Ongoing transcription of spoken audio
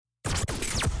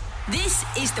This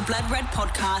is the Blood Red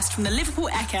podcast from the Liverpool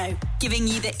Echo, giving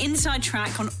you the inside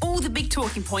track on all the big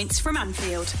talking points from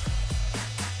Anfield.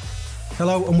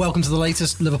 Hello and welcome to the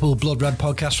latest Liverpool Blood Red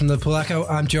podcast from the Liverpool Echo.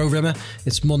 I'm Joe Rimmer.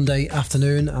 It's Monday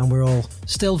afternoon and we're all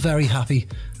still very happy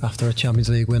after a Champions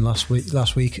League win last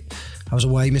week. I was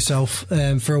away myself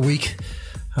for a week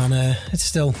and I'm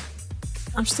still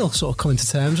sort of coming to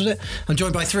terms with it. I'm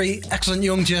joined by three excellent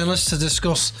young journalists to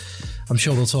discuss, I'm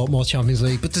sure we'll talk more Champions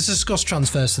League, but to discuss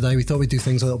transfers today, we thought we'd do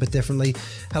things a little bit differently.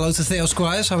 Hello to Theo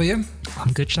Squires, how are you?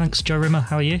 I'm good, thanks. Joe Rimmer,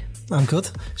 how are you? I'm good.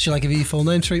 Should I give you your full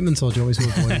name treatment or do you want me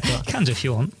to avoid that? Can do if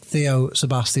you want. Theo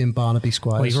Sebastian Barnaby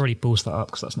Squires. Well, you've already ballsed that up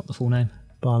because that's not the full name.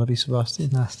 Barnaby Sebastian.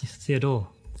 Nasty. Theodore.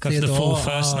 Go for the full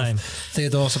first name.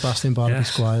 Theodore Sebastian Barnaby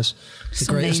Squires. The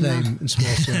Some greatest name in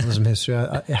sports journalism history.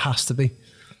 It has to be.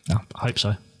 Oh, I hope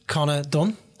so. Connor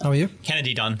Dunn, how are you?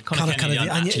 Kennedy Dunn. Connor Kennedy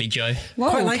Dunn, actually, Joe.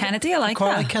 Whoa, Kennedy, I like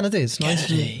quite that. Like Kennedy, it's nice.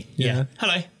 Kennedy. Yeah.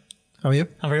 Hello. How are you?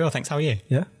 I'm very well, thanks. How are you?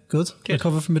 Yeah, good.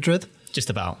 Recovered from Madrid? Just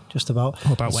about. What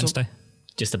about Wednesday?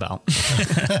 Just about.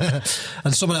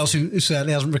 And someone else who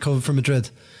certainly hasn't recovered from Madrid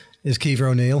is Kiva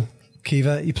O'Neill.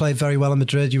 Kiva, you played very well in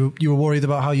Madrid. You were worried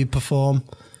about how you'd perform.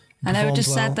 I know,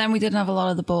 just said then we didn't have a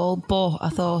lot of the ball, but I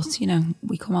thought,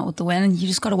 we come out with the win and you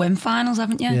just got to win finals,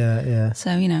 haven't you? Yeah.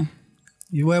 So,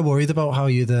 You were worried about how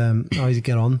you'd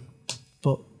get on,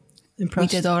 but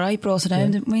impressed. We did all right, brought it home,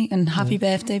 didn't we? And happy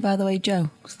birthday, by the way, Joe.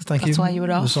 Thank you. That's why you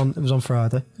were off. It was on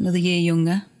Friday. Another year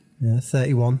younger. Yeah,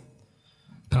 31.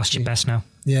 Past your best now.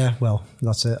 Yeah, well,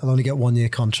 that's it. I'll only get 1 year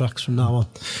contracts from now on.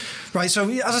 Right, so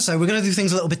as I say, we're going to do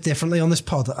things a little bit differently on this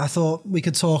pod. I thought we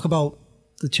could talk about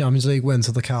the Champions League win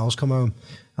till the cows come home,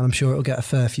 and I'm sure it'll get a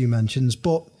fair few mentions,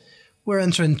 but we're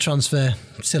entering transfer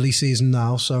silly season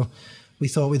now, so we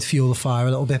thought we'd fuel the fire a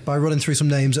little bit by running through some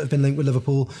names that have been linked with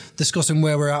Liverpool, discussing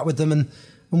where we're at with them and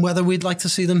whether we'd like to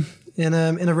see them in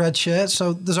a red shirt.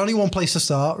 So there's only one place to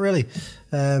start, really,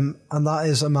 and that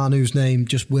is a man whose name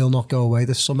just will not go away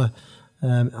this summer,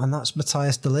 and that's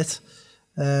Matthias de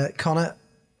Ligt. Connor,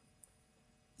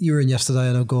 you were in yesterday.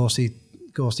 I know Gorsty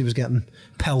was getting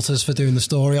pelters for doing the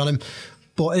story on him,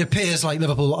 but it appears like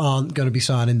Liverpool aren't going to be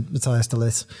signing Matthias de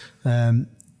Ligt.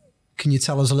 Can you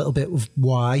tell us a little bit of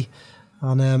why?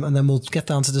 And then we'll get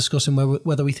down to discussing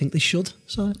whether we think they should.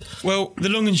 Well, the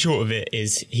long and short of it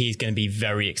is he's going to be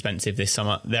very expensive this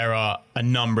summer. There are a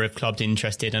number of clubs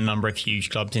interested, a number of huge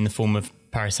clubs in the form of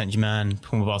Paris Saint-Germain,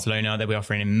 form of Barcelona. They'll be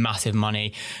offering him massive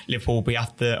money. Liverpool will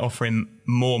have to offer him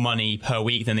more money per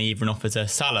week than they even offer to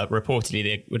Salah. Reportedly,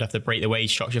 they would have to break the wage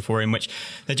structure for him, which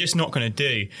they're just not going to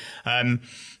do.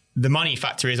 The money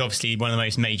factor is obviously one of the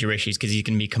most major issues because he's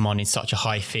going to be commanding such a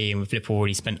high fee, and with Liverpool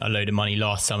already spent a load of money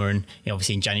last summer and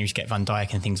obviously in January to get Van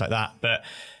Dijk and things like that. But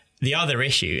the other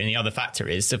issue and the other factor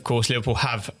is, of course, Liverpool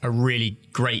have a really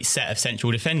great set of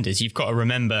central defenders. You've got to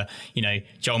remember,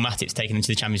 Joel Matip's taken them to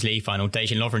the Champions League final.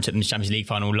 Dejan Lovren took them to the Champions League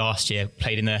final last year,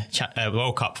 played in the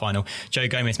World Cup final. Joe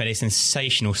Gomez made a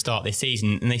sensational start this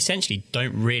season, and they essentially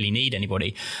don't really need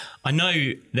anybody. I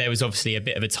know there was obviously a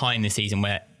bit of a time this season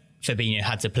where Fabinho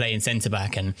had to play in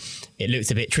centre-back and it looked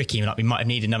a bit tricky, like we might have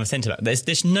needed another centre-back.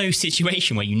 There's no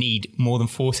situation where you need more than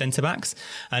 4 centre-backs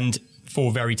and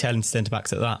 4 very talented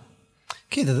centre-backs at that.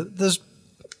 Okay, there's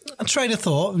a train of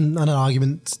thought and an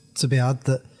argument to be had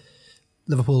that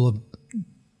Liverpool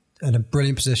are in a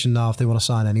brilliant position now if they want to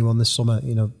sign anyone this summer.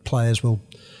 Players will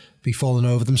be falling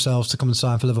over themselves to come and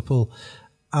sign for Liverpool.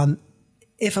 And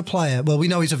if a player, well, we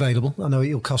know he's available. I know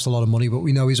he'll cost a lot of money, but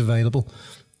we know he's available.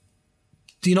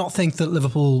 Do you not think that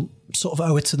Liverpool sort of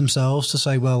owe it to themselves to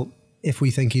say, well, if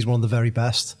we think he's one of the very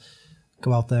best,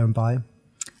 go out there and buy him?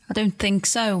 I don't think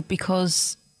so,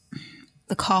 because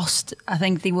the cost, I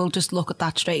think they will just look at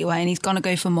that straight away, and he's going to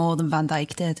go for more than Van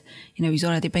Dijk did. He's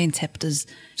already being tipped as...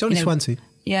 He's only 20.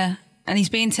 Yeah. And he's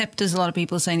being tipped as a lot of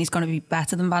people are saying he's going to be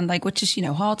better than Van Dijk, which is,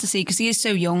 hard to see because he is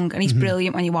so young and he's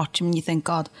brilliant when you watch him and you think,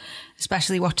 God,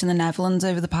 especially watching the Netherlands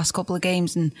over the past couple of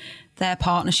games, and their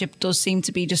partnership does seem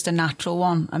to be just a natural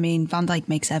one. I mean, Van Dijk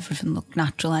makes everything look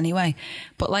natural anyway.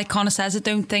 But like Connor says, I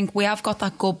don't think we have got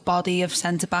that good body of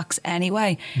centre-backs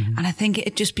anyway. And I think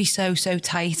it'd just be so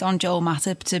tight on Joel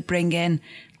Matip to bring in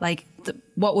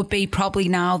what would be probably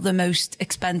now the most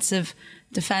expensive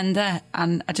defender,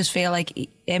 and I just feel like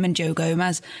him and Joe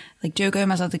Gomez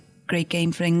had a great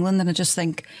game for England, and I just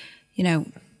think, I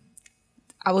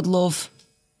would love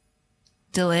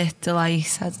de Ligt. I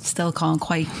still can't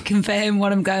quite confirm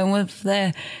what I'm going with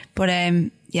there, but I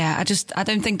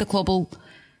don't think the club will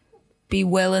be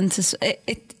willing to.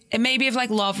 It may be if like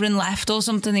Lovren left or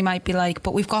something, they might be like,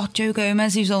 but we've got Joe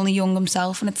Gomez who's only young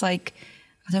himself, and it's like,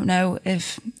 I don't know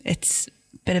if it's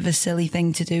a bit of a silly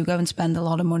thing to do, go and spend a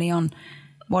lot of money on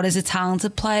what is a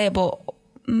talented player, but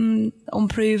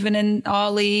unproven in our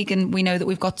league. And we know that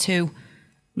we've got two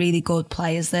really good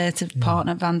players there to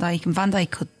partner Van Dijk. And Van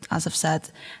Dijk could, as I've said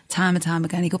time and time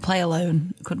again, he could play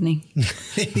alone, couldn't he?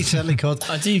 He certainly could.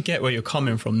 I do get where you're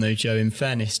coming from, though, Joe, in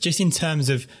fairness. Just in terms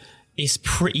of, it's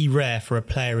pretty rare for a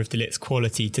player of De Ligt's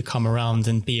quality to come around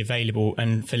and be available.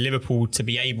 And for Liverpool to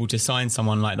be able to sign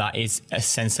someone like that is a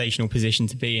sensational position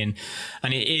to be in.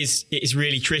 And it's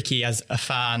really tricky as a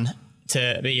fan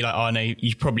to be like, oh no,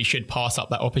 you probably should pass up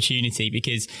that opportunity,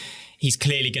 because he's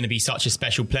clearly going to be such a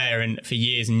special player and for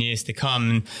years and years to come.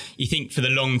 And you think for the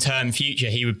long-term future,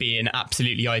 he would be an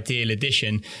absolutely ideal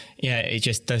addition. Yeah, it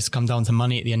just does come down to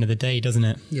money at the end of the day, doesn't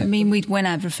it? Yeah. I mean, we'd win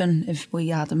everything if we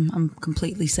had him. I'm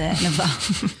completely certain of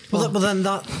that. But then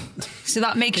that... So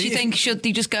that makes you think, should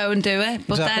they just go and do it?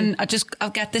 But Exactly. then I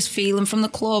get this feeling from the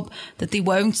club that they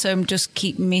won't, so I'm just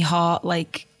keeping my heart,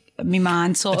 like, my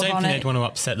mind sort of on it. I don't think they'd want to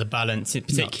upset the balance,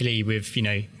 particularly with,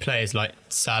 players like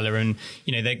Salah and,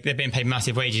 they're being paid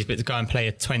massive wages, but to go and play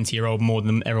a 20-year-old more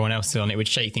than everyone else is on, it would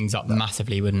shake things up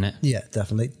massively, wouldn't it? Yeah,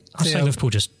 definitely. I say Liverpool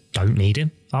just don't need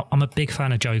him. I'm a big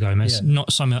fan of Joe Gomez,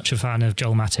 not so much a fan of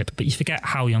Joel Matip, but you forget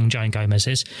how young Joe Gomez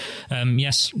is.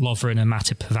 Yes, Lovren and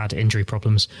Matip have had injury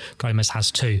problems. Gomez has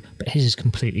too, but his is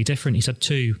completely different. He's had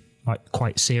two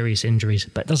quite serious injuries,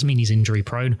 but it doesn't mean he's injury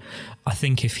prone. I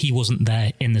think if he wasn't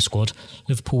there in the squad,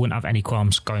 Liverpool wouldn't have any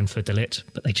qualms going for De Ligt,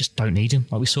 but they just don't need him.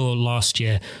 Like we saw last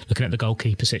year, looking at the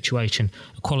goalkeeper situation,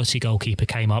 a quality goalkeeper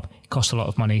came up, it cost a lot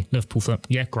of money. Liverpool thought,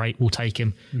 yeah, great, we'll take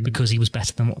him because he was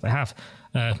better than what they have.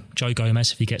 Joe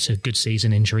Gomez, if he gets a good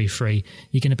season injury free,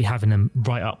 you're going to be having him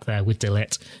right up there with De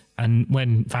Ligt. And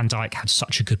when Van Dijk had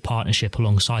such a good partnership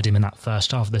alongside him in that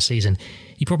first half of the season,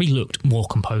 he probably looked more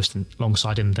composed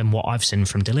alongside him than what I've seen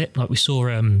from De Ligt. Like we saw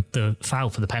the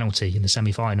foul for the penalty in the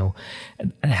semi-final,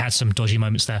 and it had some dodgy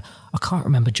moments there. I can't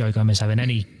remember Joe Gomez having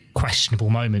any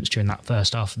questionable moments during that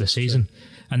first half of the season.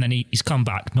 Sure. And then he's come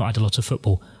back, not had a lot of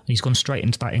football, and he's gone straight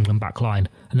into that England back line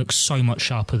and looks so much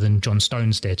sharper than John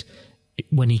Stones did.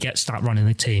 When he gets that run in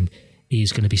the team,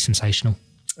 he's going to be sensational.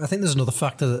 I think there's another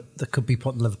factor that could be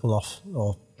putting Liverpool off,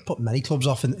 or putting many clubs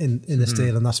off in this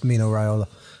deal, and that's Mino Raiola.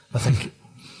 I think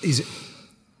he's,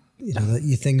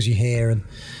 the things you hear, and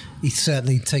he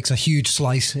certainly takes a huge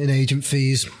slice in agent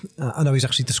fees. I know he's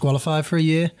actually disqualified for a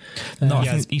year. No, I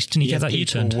think can you get that people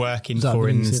U-turned? working for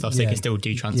him and stuff, so they can still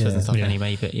do transfers and stuff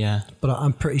anyway, but yeah. But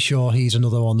I'm pretty sure he's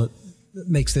another one that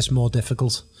makes this more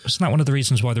difficult. Isn't that one of the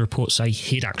reasons why the reports say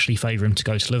he'd actually favour him to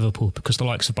go to Liverpool? Because the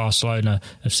likes of Barcelona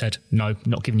have said, no,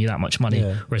 not giving you that much money.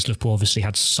 Yeah. Whereas Liverpool obviously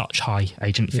had such high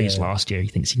agent fees last year. He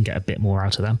thinks he can get a bit more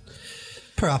out of them.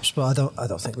 Perhaps, but I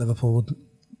don't think Liverpool would.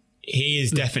 He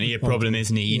is definitely a problem,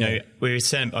 isn't he? I was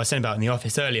saying about in the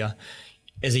office earlier,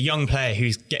 as a young player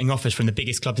who's getting offers from the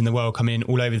biggest clubs in the world coming in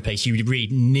all over the place, you would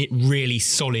read really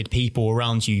solid people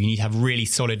around you. You need to have really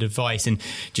solid advice. And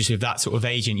just with that sort of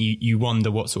agent, you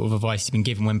wonder what sort of advice he's been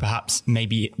given when perhaps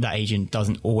maybe that agent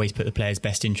doesn't always put the player's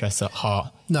best interests at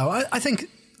heart. No, I think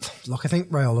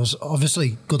Raiola's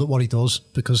obviously good at what he does,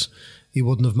 because he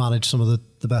wouldn't have managed some of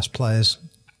the best players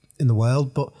in the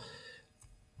world. But,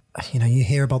 you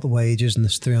hear about the wages and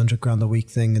this 300 grand a week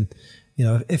thing. And,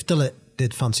 if De Ligt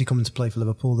did fancy coming to play for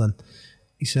Liverpool, then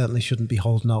he certainly shouldn't be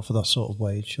holding out for that sort of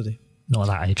wage, should he? Not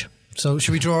at that age. So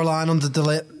should we draw a line under De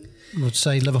Ligt? We'd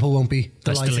say Liverpool won't be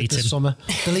delighted this summer.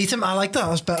 Delete him. I like that.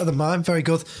 That's better than mine. Very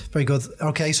good. Very good.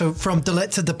 Okay, so from De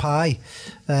Ligt to Depay.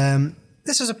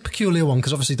 This is a peculiar one,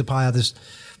 because obviously Depay had this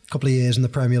couple of years in the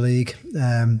Premier League,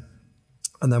 and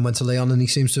then went to Lyon, and he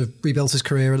seems to have rebuilt his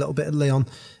career a little bit at Lyon.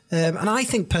 And I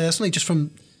think personally, just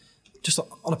on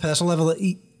a personal level, that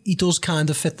he does kind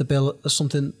of fit the bill as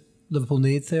something Liverpool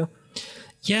need, Theo.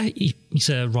 Yeah, he's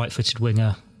a right-footed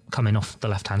winger coming off the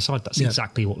left-hand side. That's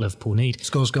exactly what Liverpool need.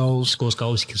 Scores goals.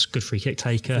 He's a good free kick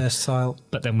taker. Versatile.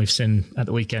 But then we've seen at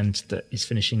the weekend that his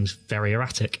finishing's very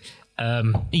erratic.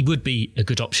 He would be a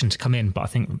good option to come in, but I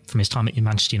think from his time at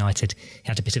Manchester United, he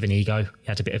had a bit of an ego. He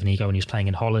had a bit of an ego when he was playing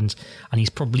in Holland, and he's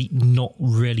probably not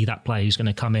really that player who's going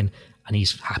to come in and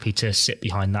he's happy to sit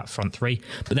behind that front three.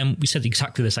 But then we said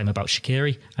exactly the same about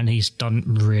Shaqiri, and he's done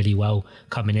really well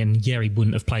coming in. Yeah, he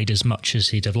wouldn't have played as much as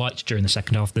he'd have liked during the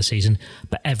second half of the season,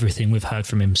 but everything we've heard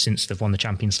from him since they've won the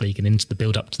Champions League and into the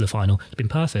build-up to the final has been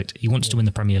perfect. He wants to win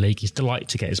the Premier League. He's delighted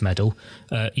to get his medal.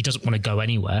 He doesn't want to go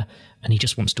anywhere, and he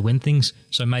just wants to win things.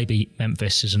 So maybe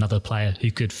Memphis is another player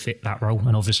who could fit that role,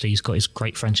 and obviously he's got his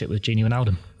great friendship with Gini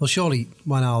Wijnaldum. Well, surely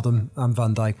Wijnaldum and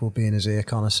Van Dijk will be in his ear,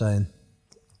 kind of saying,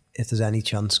 if there's any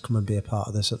chance, come and be a part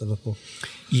of this at Liverpool.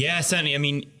 Yeah, certainly. I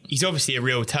mean, he's obviously a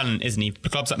real talent, isn't he?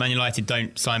 Clubs like Man United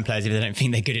don't sign players if they don't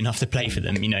think they're good enough to play for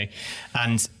them,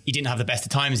 And he didn't have the best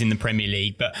of times in the Premier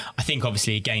League, but I think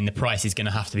obviously again the price is going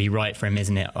to have to be right for him,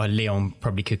 isn't it? Lyon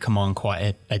probably could command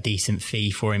quite a decent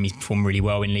fee for him. He's performed really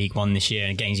well in League One this year,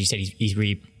 and again, as you said, he's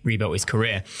rebuilt his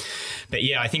career. But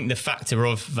yeah, I think the factor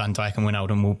of Van Dijk and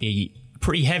Wijnaldum will be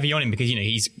pretty heavy on him because, you know,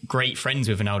 he's great friends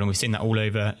with Wijnaldum. We've seen that all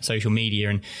over social media,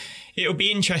 and it'll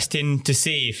be interesting to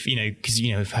see if, you know, because,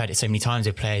 you know, we've heard it so many times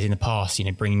with players in the past, you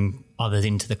know, bringing others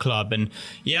into the club. And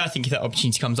yeah, I think if that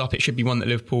opportunity comes up, it should be one that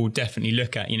Liverpool definitely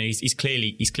look at. You know, he's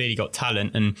clearly got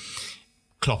talent, and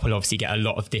Klopp will obviously get a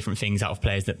lot of different things out of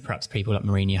players that perhaps people like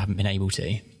Mourinho haven't been able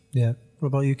to. Yeah. What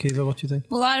about you, Kiva? What do you think?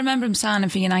 Well, I remember him signing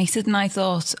for United, and I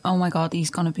thought, oh my God, he's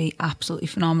going to be absolutely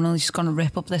phenomenal. He's going to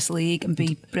rip up this league and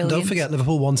be brilliant. Don't forget,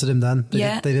 Liverpool wanted him then.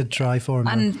 They did try for him.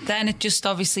 And then it just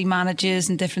obviously managers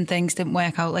and different things didn't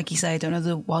work out. Like you say, I don't know if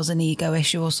there was an ego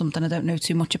issue or something. I don't know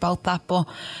too much about that. But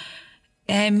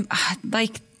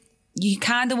like, you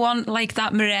kind of want like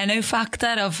that Moreno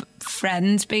factor of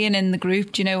friends being in the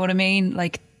group. Do you know what I mean?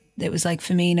 Like, it was like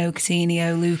Firmino,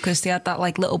 Coutinho, Lucas. They had that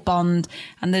like little bond,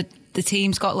 and the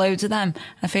team's got loads of them.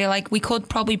 I feel like we could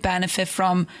probably benefit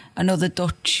from another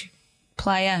Dutch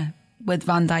player with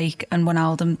Van Dijk and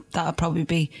Wijnaldum. That would probably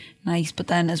be nice. But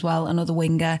then as well, another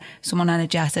winger, someone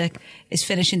energetic. His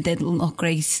finishing didn't look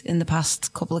great in the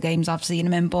past couple of games I've seen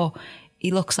him in, but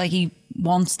he looks like he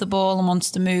wants the ball and wants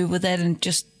to move with it, and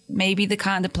just maybe the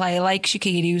kind of player like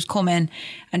Shaqiri who's come in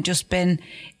and just been...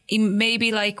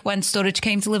 Maybe like when Sturridge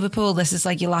came to Liverpool, this is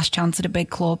like your last chance at a big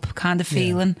club kind of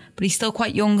feeling. But he's still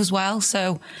quite young as well,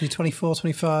 so he's 24,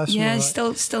 25. Yeah, he's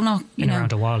still not, you know,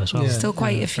 around a while as well. Still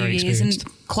quite a few years, and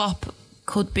Klopp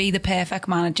could be the perfect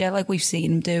manager, like we've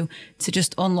seen him do, to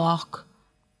just unlock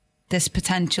this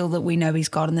potential that we know he's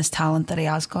got and this talent that he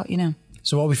has got. You know.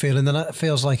 So what are we feeling then? It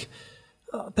feels like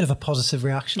a bit of a positive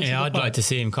reaction. Yeah, I'd like to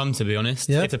see him come, to be honest.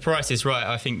 Yeah. If the price is right,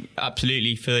 I think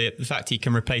absolutely, for the fact he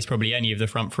can replace probably any of the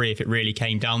front three if it really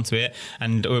came down to it.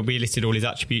 And we listed all his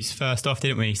attributes first off,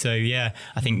 didn't we? So yeah,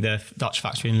 I think the Dutch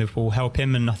factory in Liverpool will help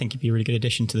him, and I think he'd be a really good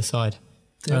addition to the side.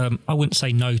 I wouldn't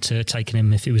say no to taking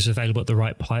him if he was available at the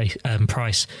right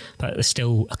price, but there's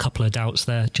still a couple of doubts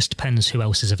there. Just depends who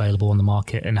else is available on the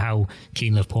market and how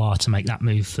keen Liverpool are to make that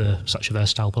move for such a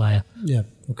versatile player. Yeah,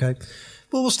 okay.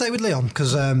 Well, we'll stay with Lyon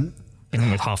because... been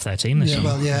with half their team this year.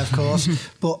 Well, yeah, of course.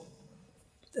 But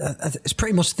it's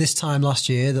pretty much this time last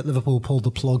year that Liverpool pulled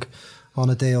the plug on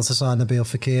a deal to sign Nabil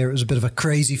Fekir. It was a bit of a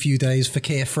crazy few days.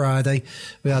 Fekir Friday,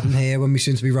 we had him here when we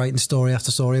seemed to be writing story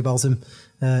after story about him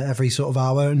every sort of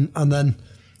hour. And then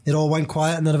it all went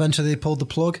quiet, and then eventually they pulled the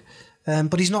plug.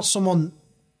 But he's not someone,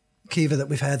 Kiva, that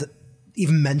we've heard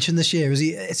even mentioned this year. Is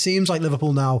he? It seems like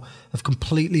Liverpool now have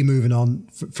completely moving on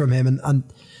from him, and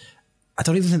I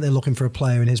don't even think they're looking for a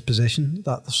player in his position,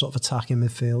 that sort of attacking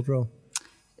midfield role.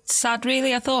 It's sad,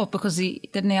 really, I thought, because he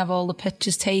didn't have all the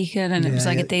pictures taken, and it was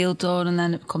like a deal done, and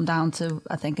then it come down to,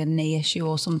 I think, a knee issue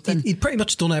or something. He'd pretty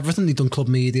much done everything. He'd done club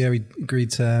media, he agreed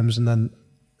terms, and then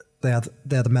they had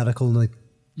a medical, and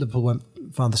Liverpool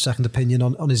found a second opinion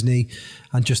on his knee,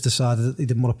 and just decided that they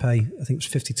didn't want to pay, I think it was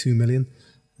 52 million.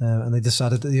 And they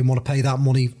decided that they didn't want to pay that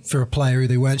money for a player who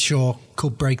they weren't sure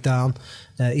could break down.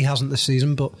 He hasn't this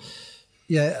season, but...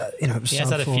 Yeah, you know, he has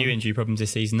had a few injury problems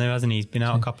this season, though, hasn't he? He's been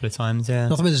out a couple of times. Yeah,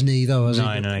 nothing with his knee, though, has he?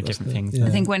 No, different things. Yeah. I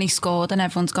think when he scored and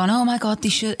everyone's gone, oh my God, he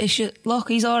should look,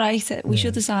 he's all right. We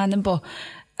should have signed him, but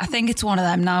I think it's one of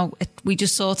them now. We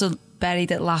just sort of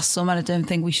buried it last summer. I don't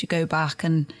think we should go back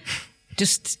and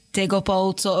just dig up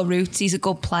old sort of roots. He's a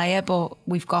good player, but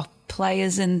we've got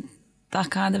players in that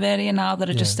kind of area now that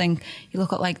I just think, you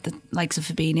look at like the likes of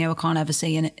Fabinho, I can't ever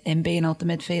see him being out the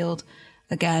midfield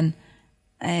again.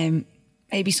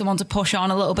 Maybe someone to push on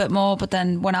a little bit more, but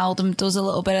then when Wijnaldum does a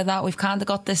little bit of that, we've kind of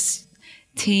got this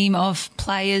team of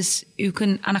players who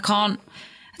can, and I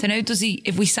don't know,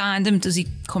 if we signed him, does he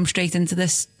come straight into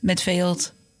this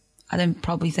midfield? I don't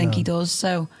probably think he does,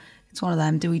 so it's one of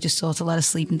them. Do we just sort of let a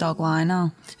sleeping dog lie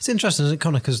now? It's interesting, isn't it,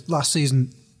 Connor, because last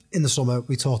season in the summer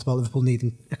we talked about Liverpool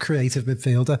needing a creative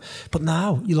midfielder, but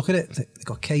now you look at it, they've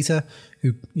got Keita,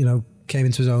 who, you know, came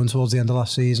into his own towards the end of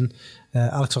last season.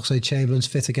 Alex Oxlade-Chamberlain's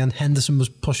fit again. Henderson was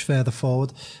pushed further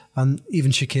forward, and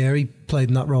even Shaqiri played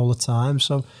in that role at times.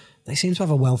 So they seem to have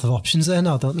a wealth of options there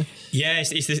now, don't they? Yeah,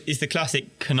 it's the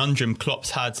classic conundrum Klopp's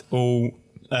had all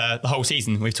the whole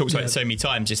season. We've talked about it so many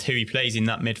times, just who he plays in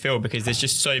that midfield, because there's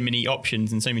just so many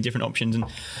options and so many different options. And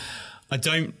I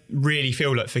don't really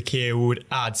feel like Fekir would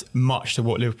add much to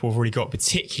what Liverpool have already got,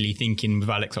 particularly thinking with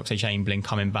Alex Oxlade-Chamberlain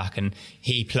coming back, and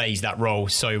he plays that role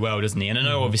so well, doesn't he? And I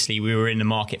know obviously we were in the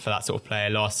market for that sort of player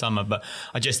last summer, but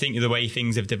I just think the way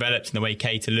things have developed and the way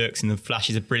Keita looks and the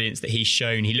flashes of brilliance that he's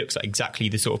shown, he looks like exactly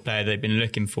the sort of player they've been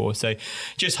looking for. So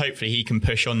just hopefully he can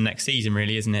push on next season,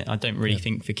 really, isn't it? I don't really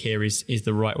think Fekir is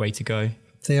the right way to go.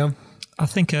 Theo? I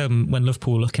think when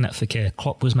Liverpool were looking at Fekir,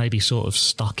 Klopp was maybe sort of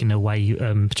stuck in a way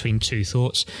between two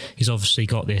thoughts. He's obviously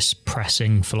got this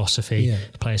pressing philosophy,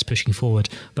 players pushing forward,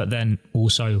 but then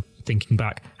also thinking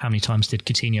back, how many times did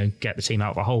Coutinho get the team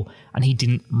out of a hole? And he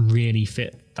didn't really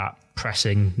fit that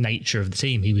pressing nature of the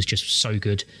team. He was just so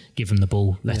good, give him the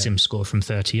ball, let him score from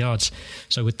 30 yards.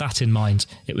 So with that in mind,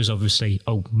 it was obviously,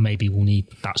 maybe we'll need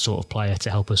that sort of player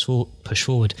to help us push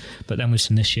forward. But then we've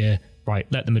seen this year, right,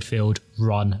 let the midfield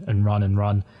run and run and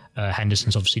run.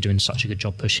 Henderson's obviously doing such a good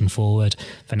job pushing forward.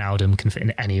 Wijnaldum can fit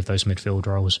in any of those midfield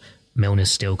roles.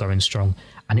 Milner's still going strong.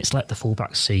 And it's let the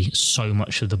fullbacks see so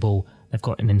much of the ball. They've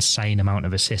got an insane amount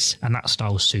of assists, and that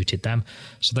style suited them.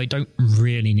 So they don't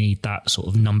really need that sort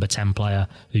of number 10 player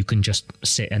who can just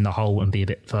sit in the hole and be a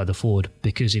bit further forward.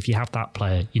 Because if you have that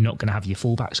player, you're not going to have your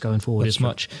fullbacks going forward as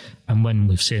much. And when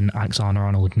we've seen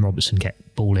Alexander-Arnold and Robertson get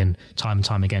ball in time and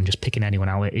time again, just picking anyone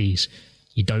out at ease,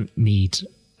 you don't need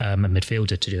a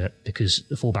midfielder to do it, because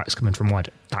the fullbacks coming from wide,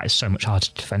 that is so much harder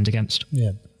to defend against.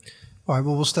 Yeah. All right,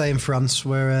 well, we'll stay in France,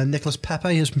 where Nicolas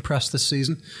Pepe has been pressed this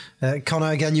season.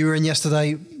 Connor, again, you were in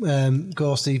yesterday.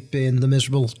 Gorsty, being the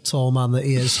miserable tall man that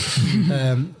he is,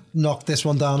 knocked this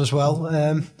one down as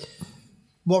well.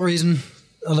 What reason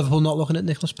are Liverpool not looking at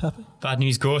Nicolas Pepe? Bad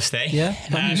news, Gorsty. Yeah,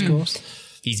 bad news, Gorst.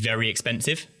 He's very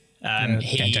expensive.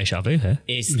 Getting deja vu here.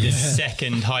 Is the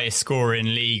second highest scorer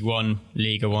in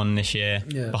Liga 1 this year,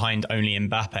 behind only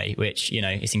Mbappe, which,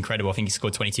 it's incredible. I think he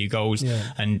scored 22 goals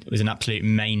and was an absolute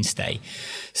mainstay.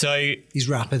 So he's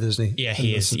rapid, isn't he? Yeah,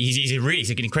 he is. He's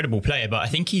an incredible player, but I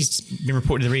think he's been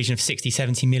reported in the region of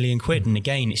 60-70 million quid. And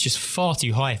again, it's just far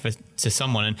too high to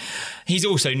someone. And he's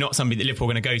also not somebody that Liverpool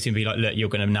are going to go to and be like, look, you're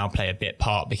going to now play a bit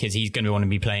part, because he's going to want to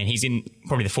be playing. He's in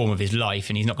probably the form of his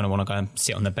life, and he's not going to want to go and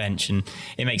sit on the bench. And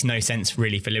it makes no sense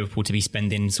really for Liverpool to be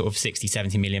spending sort of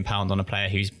 60-70 million pounds on a player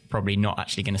who's probably not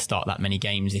actually going to start that many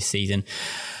games this season.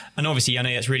 And obviously I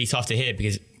know that's really tough to hear,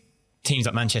 because teams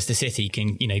like Manchester City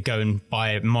can go and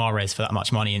buy Mahrez for that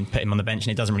much money and put him on the bench,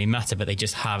 and it doesn't really matter, but they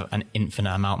just have an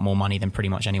infinite amount more money than pretty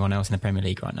much anyone else in the Premier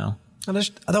League right now. And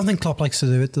I don't think Klopp likes to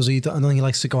do it, does he? I don't think he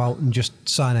likes to go out and just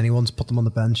sign anyone to put them on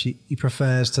the bench. He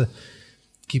prefers to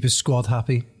keep his squad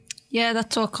happy. Yeah,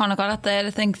 that's what Conor got at there. I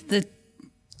think that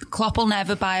Klopp will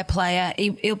never buy a player.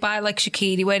 He'll buy like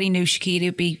Shaqiri, where he knew Shaqiri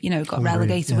would be, got hungry,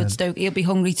 relegated with Stoke. He'll be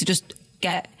hungry to just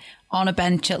get on a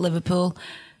bench at Liverpool.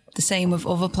 The same with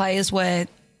other players, where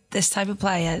this type of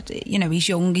player, he's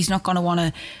young. He's not going to want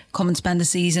to come and spend a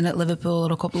season at Liverpool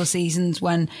or a couple of seasons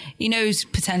when he knows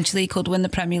potentially he could win the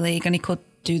Premier League, and he could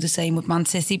do the same with Man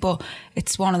City. But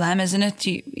it's one of them, isn't it?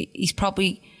 He's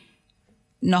probably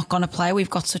not going to play. We've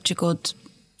got such a good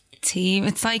team.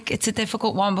 It's a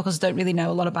difficult one, because I don't really know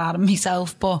a lot about him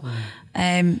myself. But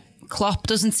Klopp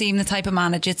doesn't seem the type of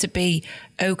manager to be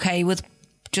okay with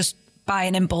just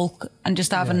buying in bulk and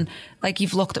just having,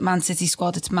 you've looked at Man City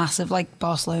squad, it's massive, like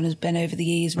Barcelona's been over the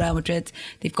years, Real Madrid,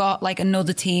 they've got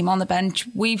another team on the bench.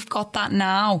 We've got that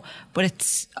now, but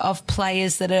it's of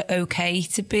players that are okay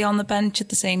to be on the bench at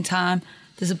the same time.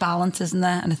 There's a balance, isn't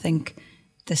there? And I think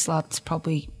this lad's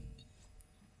probably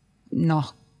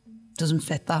doesn't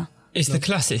fit that. It's the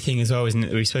classic thing as well, isn't it,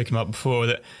 that we've spoken about before,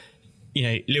 that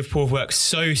Liverpool have worked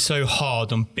so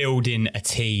hard on building a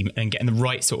team and getting the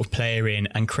right sort of player in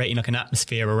and creating an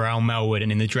atmosphere around Melwood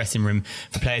and in the dressing room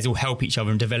for players who help each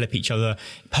other and develop each other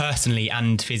personally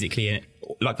and physically, and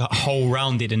a whole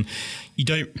rounded. And you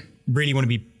don't really want to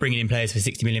be bringing in players for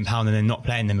 £60 million and then not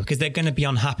playing them, because they're going to be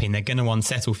unhappy and they're going to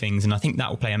unsettle things. And I think that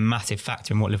will play a massive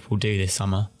factor in what Liverpool do this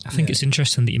summer. I think it's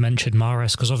interesting that you mentioned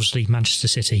Mahrez, because obviously Manchester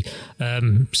City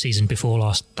season before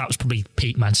last, that was probably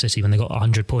peak Man City when they got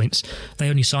 100 points. They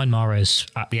only signed Mahrez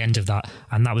at the end of that,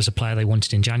 and that was a player they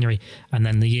wanted in January. And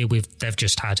then the year they've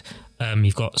just had,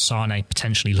 you've got Sane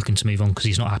potentially looking to move on because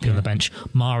he's not happy on the bench.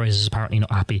 Mahrez is apparently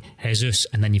not happy. Jesus,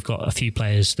 and then you've got a few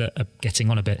players that are getting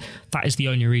on a bit. That is the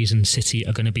only reason City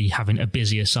are going to be having a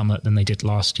busier summer than they did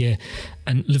last year.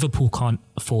 And Liverpool can't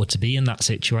afford to be in that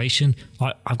situation.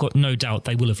 I've got no doubt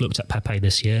they will have looked at Pepe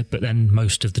this year, but then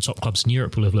most of the top clubs in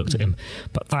Europe will have looked at him.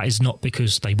 But that is not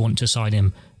because they want to sign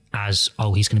him as,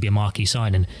 he's going to be a marquee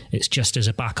signing. It's just as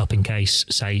a backup in case,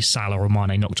 say, Salah or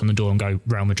Mane knocked on the door and go,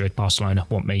 Real Madrid, Barcelona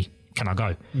want me, can I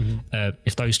go?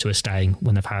 If those two are staying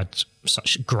when they've had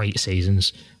such great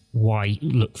seasons, why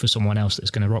look for someone else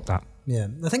that's going to rock that? Yeah,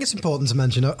 I think it's important to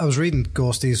mention, I was reading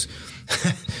Gorsty's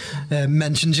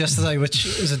mentions yesterday, which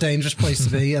is a dangerous place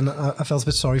to be, and I felt a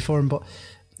bit sorry for him, but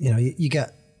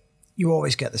you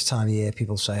always get this time of year,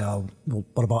 people say, oh, well,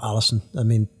 what about Alisson? I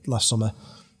mean, last summer,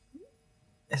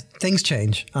 things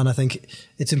change, and I think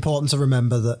it's important to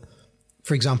remember that,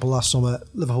 for example, last summer,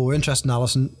 Liverpool were interested in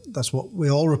Alisson. That's what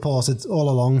we all reported all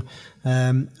along,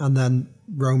 and then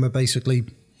Roma basically...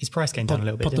 His price came down a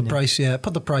little bit, put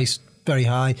the price very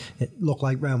high. It looked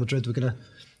like Real Madrid were going to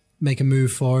make a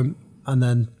move for him, and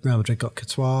then Real Madrid got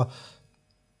Courtois.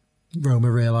 Roma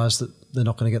realised that they're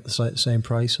not going to get the same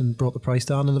price and brought the price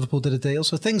down, and Liverpool did a deal.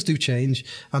 So things do change,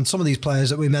 and some of these players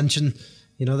that we mentioned,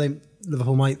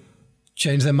 Liverpool might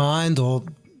change their mind, or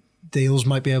deals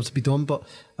might be able to be done. But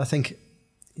I think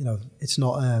it's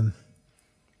not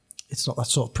that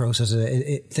sort of process.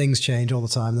 Things change all the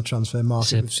time. The transfer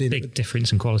market. It's a big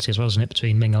difference in quality as well, isn't it,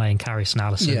 between Mignolet and Karius and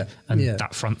Alisson, and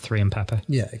that front three and Pepe.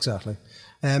 Yeah, exactly.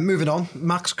 Moving on,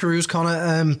 Max Cruz,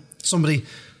 Connor, somebody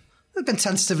who's been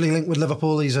tentatively linked with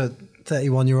Liverpool. He's a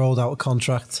 31-year-old out of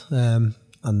contract, and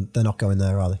they're not going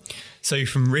there, are they? So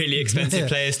from really expensive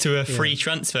players to a free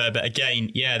transfer, but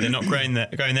again, they're not going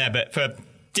there, but for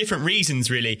different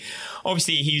reasons, really.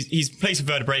 Obviously, he's played for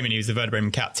Werder Bremen. He was the Werder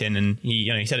Bremen captain, and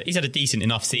he's had a decent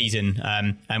enough season,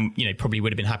 and probably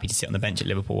would have been happy to sit on the bench at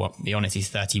Liverpool. I'll be honest, he's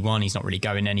 31. He's not really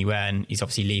going anywhere, and he's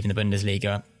obviously leaving the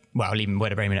Bundesliga. Well, leaving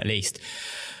Werder Bremen at least.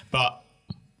 But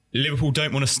Liverpool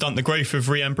don't want to stunt the growth of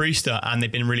Ryan Brewster, and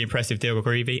they've been really impressive. Diogo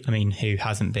Garivi, I mean, who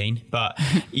hasn't been? But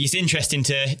it's interesting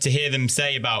to hear them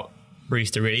say about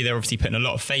Brewster, really. They're obviously putting a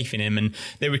lot of faith in him, and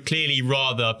they would clearly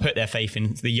rather put their faith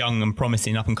in the young and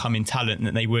promising up and coming talent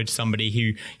than they would somebody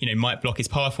who might block his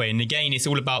pathway. And again, it's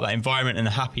all about that environment and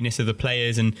the happiness of the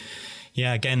players, and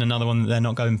again, another one that they're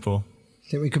not going for.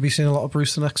 Think we could be seeing a lot of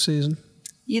Brewster next season?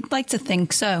 You'd like to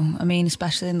think so. I mean,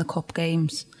 especially in the cup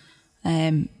games.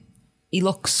 He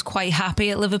looks quite happy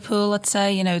at Liverpool, I'd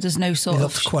say. There's no sort he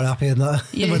of... looks quite happy in that.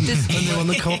 Yeah, when they won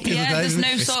the cup the other day. There's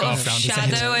no sort of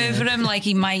shadow over him, like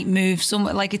he might move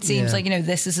somewhere. Like it seems like,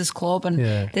 this is his club, and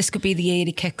this could be the year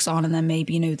he kicks on, and then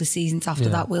maybe, the seasons after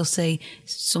that we'll see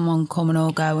someone coming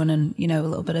or going, and, a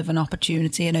little bit of an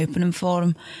opportunity and opening for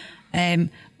him.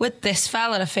 With this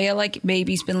fella, I feel like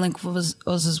maybe he's been linked with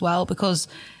us as well, because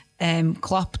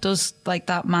Klopp does like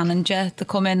that manager to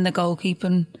come in, the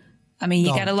goalkeeping. I mean,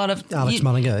 you get a lot of... Alex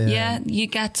Manager, you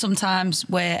get sometimes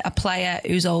where a player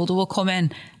who's older will come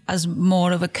in as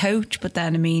more of a coach, but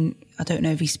then, I mean, I don't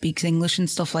know if he speaks English and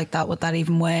stuff like that. Would that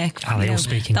even work? They all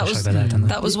speak English over there, don't they?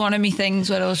 That was one of my things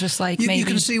where I was just like, maybe... You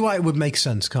can see why it would make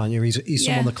sense, can't you? He's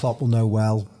someone that Klopp will know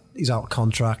well. He's out of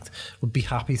contract, would be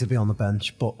happy to be on the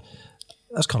bench. But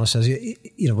as Connor says,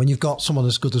 when you've got someone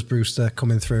as good as Brewster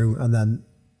coming through, and then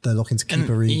they're looking to keep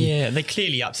Origi. Yeah, they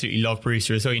clearly absolutely love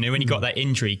Brewster as well. When he got that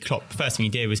injury, Klopp, first thing he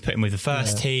did was put him with the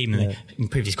first team and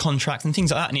improved his contract and things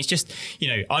like that. And it's just,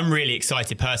 I'm really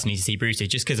excited personally to see Brewster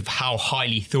just because of how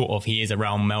highly thought of he is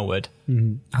around Melwood.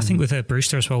 I think with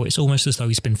Brewster as well, it's almost as though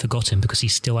he's been forgotten because he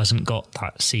still hasn't got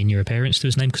that senior appearance to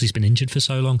his name because he's been injured for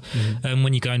so long.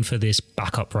 When you're going for this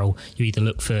backup role, you either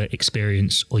look for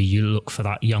experience or you look for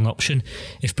that young option.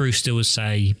 If Brewster was,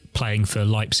 say, playing for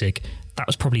Leipzig, that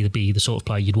was probably the sort of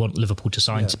player you'd want Liverpool to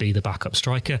sign to be the backup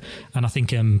striker. And I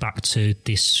think back to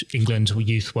this England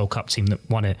Youth World Cup team that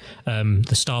won it,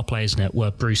 the star players in it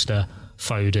were Brewster,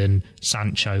 Foden,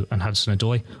 Sancho and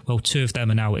Hudson-Odoi. Well, two of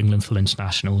them are now England full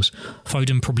internationals.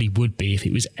 Foden probably would be if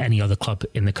it was any other club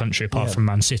in the country apart from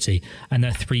Man City. And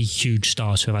they're three huge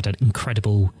stars who have had an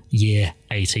incredible year,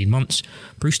 18 months.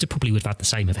 Brewster probably would have had the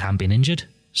same if he hadn't been injured.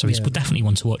 So he's definitely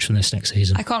one to watch for this next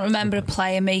season. I can't remember a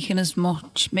player making as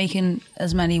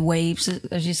many waves,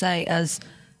 as you say, as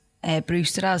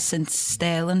Brewster has since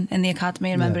Sterling in the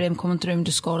academy. I remember him coming through and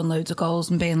just scoring loads of goals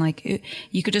and being like,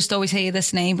 you could just always hear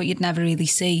this name, but you'd never really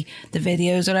see the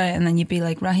videos of it. And then you'd be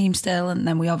like, Raheem Sterling. And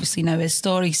then we obviously know his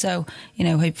story. So,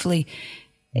 hopefully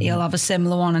he'll have a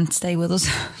similar one and stay with us.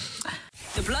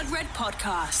 The Blood Red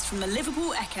Podcast from the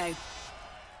Liverpool Echo.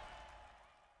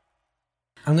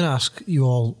 I'm going to ask you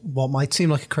all what might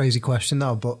seem like a crazy question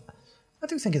now, but I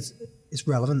do think it's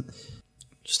relevant.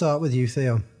 Start with you,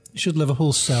 Theo. Should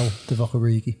Liverpool sell Divock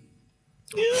Origi?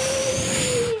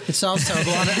 It sounds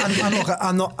terrible,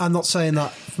 and look, I'm not saying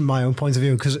that from my own point of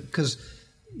view because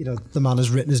the man has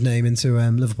written his name into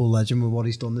Liverpool legend with what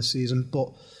he's done this season. But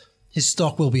his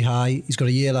stock will be high. He's got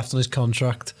a year left on his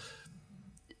contract.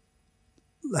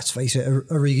 Let's face it,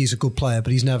 Origi's a good player,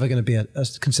 but he's never going to be a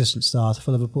consistent starter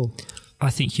for Liverpool. I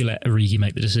think you let Origi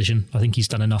make the decision. I think he's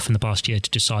done enough in the past year to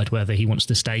decide whether he wants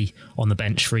to stay on the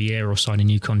bench for a year or sign a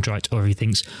new contract, or if he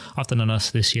thinks, I've done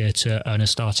enough this year to earn a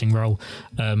starting role.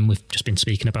 We've just been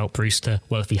speaking about Brewster.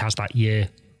 Well, if he has that year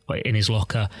in his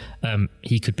locker,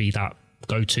 he could be that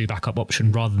go-to backup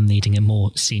option rather than needing a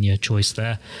more senior choice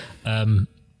there.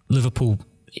 Liverpool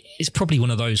is probably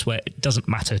one of those where it doesn't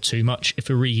matter too much. If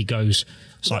Origi goes...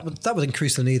 That would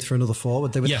increase the need for another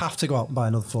forward. They would have to go out and buy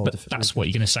another forward. But that's what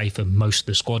you're going to say for most of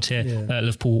the squad here. Yeah.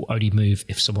 Liverpool only move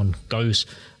if someone goes.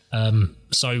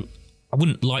 So I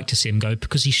wouldn't like to see him go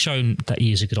because he's shown that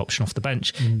he is a good option off the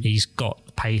bench. He's got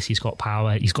pace, he's got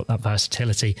power, he's got that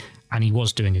versatility, and he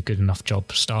was doing a good enough job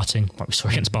starting, like we saw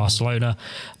against Barcelona.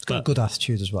 He's got a good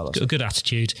attitude as well. Got a good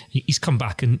attitude. He's come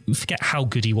back, and forget how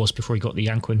good he was before he got the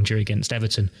ankle injury against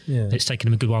Everton. Yeah. It's taken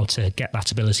him a good while to get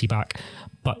that ability back,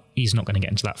 but he's not going to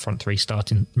get into that front three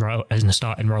starting role as in a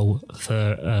starting role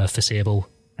for foreseeable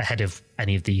ahead of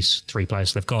any of these three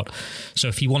players they've got. So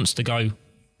if he wants to go,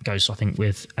 goes, I think,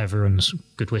 with everyone's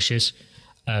good wishes,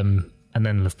 and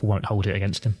then Liverpool won't hold it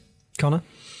against him. Connor?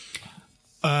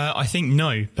 I think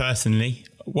no, personally.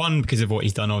 One, because of what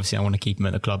he's done. Obviously, I want to keep him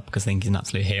at the club because I think he's an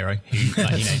absolute hero.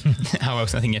 How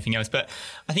else? I think anything else. But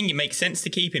I think it makes sense to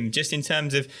keep him just in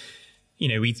terms of,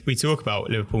 we talk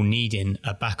about Liverpool needing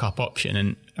a backup option,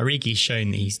 and Origi's shown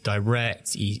that he's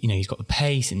direct. He's got the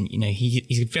pace, and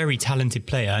he's a very talented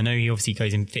player. I know he obviously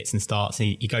goes in fits and starts.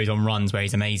 He goes on runs where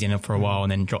he's amazing for a while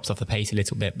and then drops off the pace a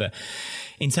little bit. But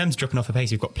in terms of dropping off the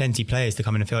pace, we've got plenty of players to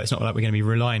come in and fill. It's not like we're going to be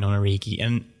relying on Origi.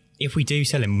 And if we do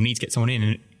sell him, we need to get someone in,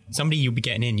 and somebody you'll be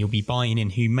getting in, you'll be buying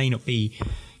in who may not be,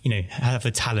 have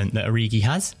the talent that Origi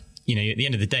has. At the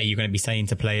end of the day, you're going to be saying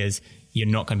to players, you're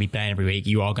not going to be playing every week.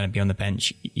 You are going to be on the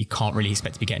bench. You can't really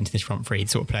expect to be getting to this front three. The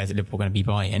sort of players that Liverpool are going to be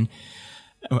buying.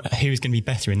 Who's going to be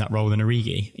better in that role than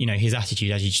Origi? His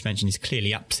attitude, as you just mentioned, is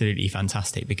clearly absolutely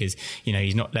fantastic because,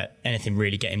 he's not let anything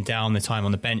really get him down. The time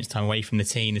on the bench, time away from the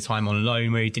team, the time on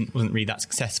loan where he wasn't really that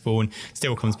successful and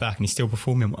still comes back and he's still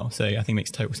performing well. So I think it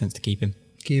makes total sense to keep him.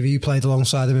 Kiva, you played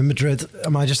alongside him in Madrid.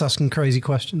 Am I just asking crazy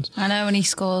questions? I know, and he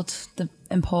scored the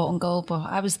important goal, but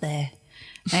I was there.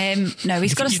 No,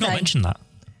 he's got to stay. You've not mentioned that.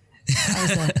 I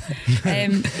was there.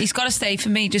 He's got to stay for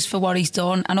me just for what he's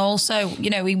done. And also,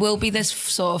 he will be this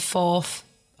sort of fourth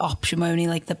option only,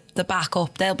 like the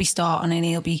backup. They'll be starting and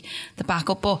he'll be the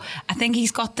backup. But I think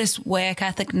he's got this work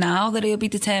ethic now that he'll be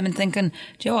determined, thinking,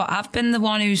 do you know what? I've been the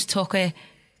one who's took it,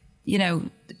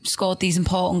 scored these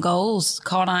important goals.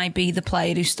 Can't I be the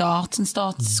player who starts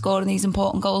scoring these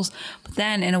important goals? But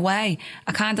then, in a way,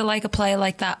 I kind of like a player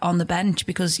like that on the bench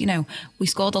because, we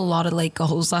scored a lot of late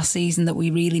goals last season that we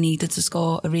really needed to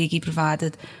score. Origi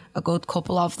provided a good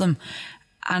couple of them.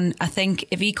 And I think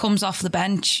if he comes off the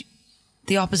bench,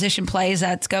 the opposition players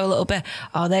had to go a little bit,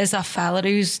 there's that fella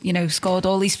who's, scored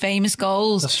all these famous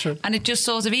goals. That's true. And it just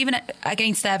sort of, even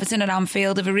against Everton at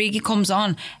Anfield, if Origi comes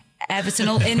on, Everton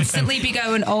will instantly be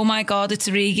going, oh my God, it's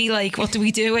Origi, like, what do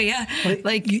we do here?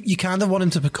 You kind of want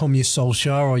him to become your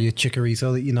Solskjaer or your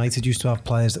Chicharito. That United used to have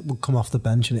players that would come off the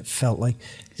bench and it felt like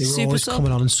they were always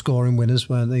coming on and scoring winners,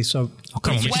 weren't they? So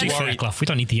come on, we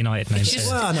don't need the United names.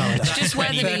 It's just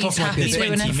whether he's happy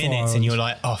doing 20 it. minutes and you're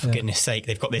like, for goodness sake,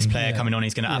 they've got this player coming on,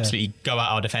 he's going to absolutely go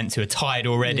out our defence who are tired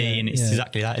already, and it's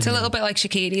exactly that. It's a little bit like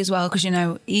Shaqiri as well, because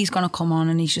he's going to come on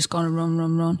and he's just going to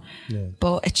run. Yeah.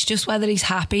 But it's just whether he's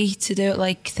happy to do it.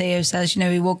 Like Theo says,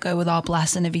 he would go with our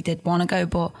blessing if he did want to go,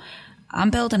 but I'm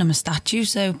building him a statue,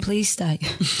 so please stay.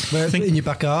 Where, in your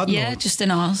back garden? Yeah, just in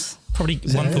ours. Probably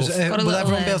one thought. Will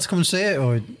everyone be able to come and see it,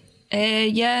 or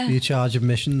yeah, be you charge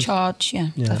admission? Charge,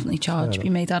 yeah, definitely charge. Be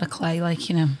made out of clay,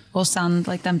 or sand,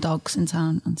 like them dogs in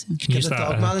town. Can you use that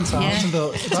dog man in town to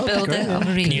build it.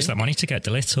 Can you use that money to get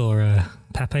De Ligt or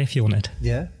Pepe if you wanted?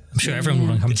 Yeah. I'm sure everyone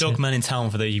will come the to dog it. man in town,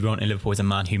 for those you want in Liverpool, is a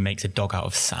man who makes a dog out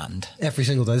of sand. Every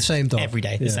single day, the same dog. Every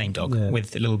day, the same dog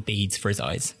with little beads for his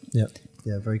eyes. Yeah.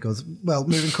 Yeah, very good. Well,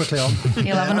 moving quickly on.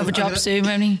 He'll have another job soon,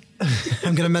 won't he?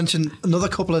 I'm going to mention another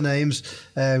couple of names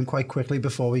quite quickly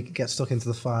before we get stuck into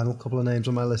the final couple of names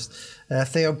on my list.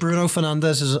 Theo, Bruno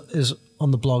Fernandes is on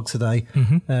the blog today.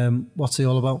 Mm-hmm. What's he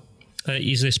all about?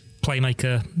 He's this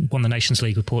playmaker, won the Nations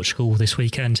League with Portugal this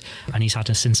weekend, and he's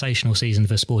had a sensational season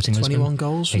for Sporting Lisbon. 21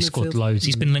 goals. He scored loads.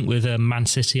 He's been linked with Man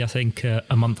City, I think,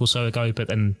 a month or so ago, but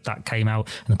then that came out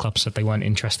and the club said they weren't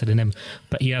interested in him.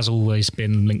 But he has always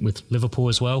been linked with Liverpool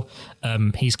as well.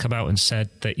 He's come out and said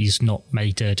that he's not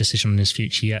made a decision on his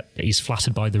future yet, that he's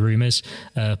flattered by the rumours,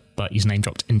 but he's name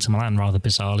dropped Inter Milan rather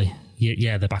bizarrely.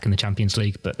 yeah, they're back in the Champions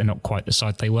League, but they're not quite the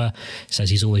side they were. He says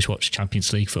he's always watched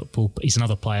Champions League football, but he's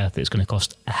another player that's going to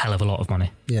cost a hell of a lot of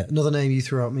money. Yeah, another name you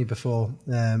threw at me before.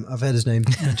 I've heard his name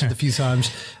mentioned a few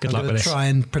times. Good luck with this. Try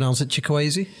and pronounce it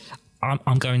Chukwueze.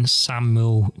 I'm going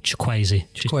Samuel Chukwueze.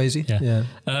 Chukwueze,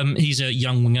 yeah. He's a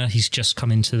young winger. He's just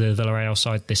come into the Villarreal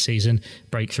side this season,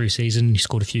 breakthrough season. He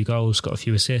scored a few goals, got a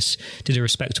few assists, did a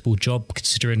respectable job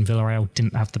considering Villarreal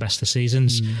didn't have the best of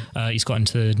seasons. He's got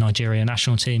into the Nigeria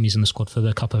national team. He's in the squad for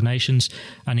the Cup of Nations,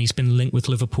 and he's been linked with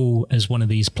Liverpool as one of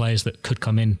these players that could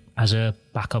come in as a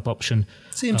backup option.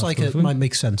 Seems like it might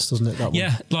make sense, doesn't it? That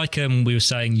yeah, one? like we were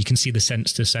saying, you can see the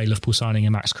sense to say Liverpool signing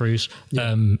a Max Cruz.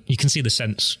 Yeah. You can see the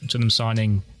sense to them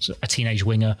signing a teenage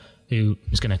winger who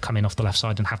is going to come in off the left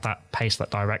side and have that pace,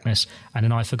 that directness, and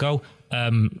an eye for goal. I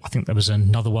think there was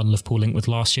another one Liverpool linked with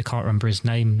last year. Can't remember his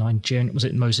name. Nigerian, was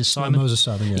it Moses Simon? Moses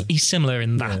Simon, yeah. He's similar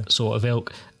in that sort of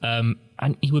ilk, and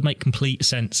he would make complete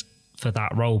sense for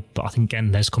that role. But I think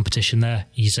again, there's competition there.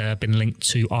 He's been linked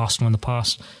to Arsenal in the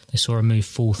past. They saw a move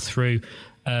fall through.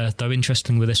 Though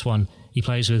interesting with this one, he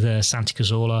plays with Santi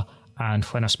Cazorla and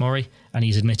Funes Mori, and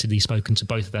he's admittedly spoken to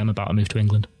both of them about a move to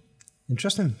England.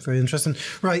 Interesting, very interesting.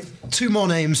 Right, 2 more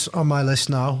names on my list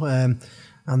now, and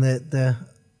they're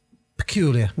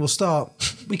peculiar. We'll start.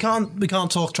 We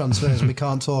can't talk transfers and we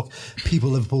can't talk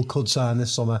people Liverpool could sign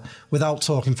this summer without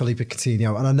talking Philippe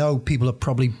Coutinho. And I know people are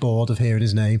probably bored of hearing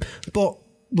his name, but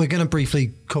we're going to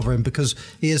briefly cover him because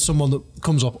he is someone that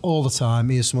comes up all the time.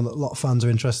 He is someone that a lot of fans are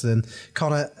interested in.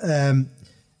 Connor,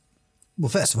 well,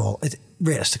 first of all,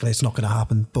 realistically, it's not going to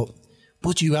happen. But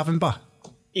would you have him back?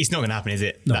 It's not going to happen, is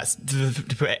it? No. That's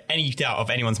to put any doubt of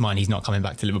anyone's mind. He's not coming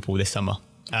back to Liverpool this summer.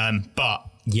 But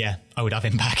yeah, I would have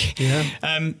him back.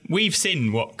 Yeah. We've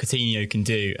seen what Coutinho can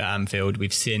do at Anfield.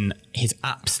 We've seen his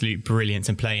absolute brilliance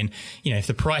in playing. You know, if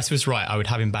the price was right, I would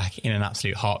have him back in an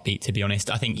absolute heartbeat, to be honest.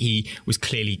 I think he was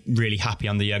clearly really happy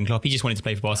under Jurgen Klopp. He just wanted to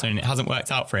play for Barcelona and it hasn't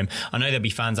worked out for him. I know there'll be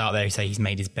fans out there who say he's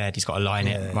made his bed, he's got to lie in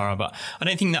it, but I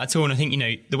don't think that at all. And I think, you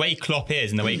know, the way Klopp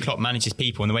is and the way Klopp manages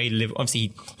people and the way he lives,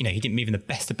 obviously, you know, he didn't move in the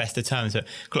best of terms, but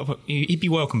Klopp, he'd be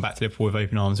welcome back to Liverpool with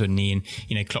open arms, wouldn't he? And,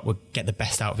 you know, Klopp would get the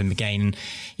best out of him again. And,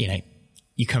 you know,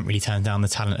 you couldn't really turn down the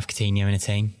talent of Coutinho in a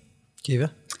team.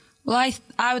 Kiva? Well,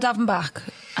 I would have him back,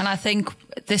 and I think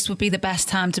this would be the best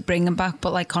time to bring him back.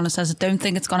 But like Connor says, I don't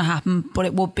think it's going to happen, but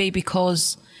it would be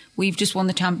because we've just won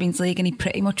the Champions League and he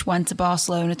pretty much went to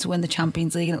Barcelona to win the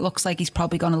Champions League, and it looks like he's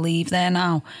probably going to leave there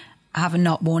now, having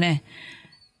not won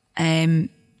it.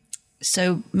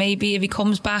 So maybe if he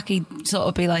comes back, he'd sort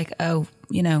of be like, oh,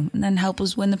 you know, and then help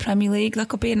us win the Premier League. That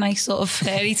could be a nice sort of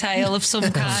fairy tale of some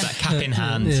kind. That cap in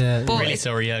hand. But really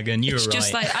sorry, Jurgen, you were right. It's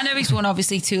just like, I know he's won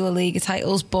obviously 2 La Liga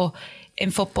titles, but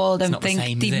in football, I don't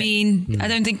think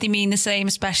they mean the same,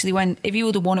 especially when, if he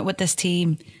would have won it with this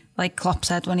team, like Klopp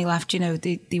said when he left, you know,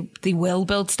 they will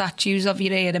build statues of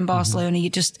you here in Barcelona. You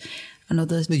just...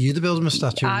 You'd build him a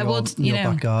statue. I would, in your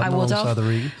back garden, I would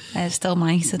have. Still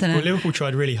might, I don't know. Well, Liverpool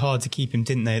tried really hard to keep him,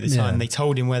 didn't they, at the time? They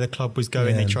told him where the club was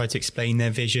going. They tried to explain their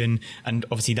vision. And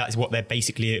obviously that's what they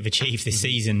basically have achieved this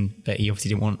season. But he obviously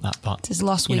didn't want that part. It's his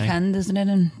last weekend, isn't it,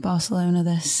 in Barcelona,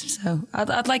 this? So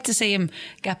I'd like to see him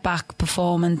get back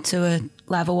performing to a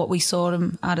level what we saw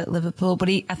him at Liverpool. But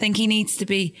I think he needs to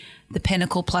be the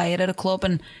pinnacle player at a club.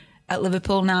 And at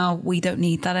Liverpool now, we don't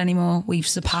need that anymore. We've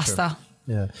surpassed that.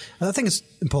 Yeah, and I think it's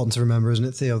important to remember, isn't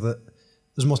it, Theo, that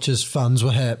as much as fans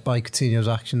were hurt by Coutinho's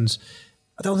actions,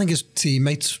 I don't think his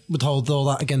teammates would hold all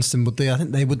that against him, would they? I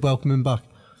think they would welcome him back.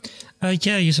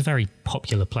 Yeah, he's a very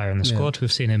popular player in the squad.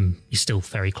 We've seen him, he's still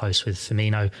very close with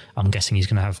Firmino. I'm guessing he's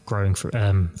going to have growing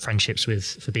friendships with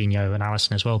Fabinho and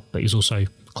Alisson as well, but he's also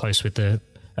close with the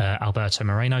Alberto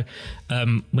Moreno.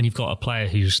 When you've got a player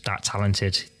who's that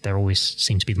talented, they always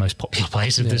seem to be the most popular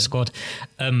players of the squad.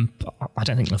 I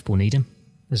don't think Liverpool need him.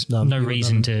 There's no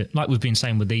reason to, like we've been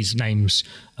saying with these names,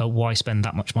 why spend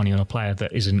that much money on a player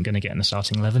that isn't going to get in the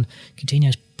starting 11?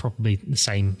 Coutinho's probably the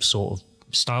same sort of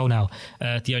style now.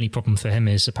 The only problem for him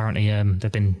is apparently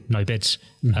there've been no bids.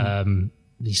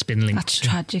 He's been linked. That's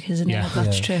tragic, isn't it?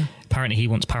 That's true. Apparently he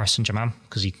wants Paris Saint-Germain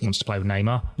because he wants to play with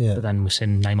Neymar. Yeah. But then we've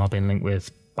seen Neymar being linked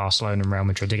with Barcelona and Real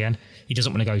Madrid again. He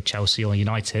doesn't want to go Chelsea or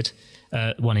United.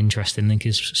 One interesting link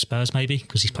is Spurs, maybe,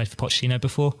 because he's played for Pochettino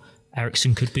before.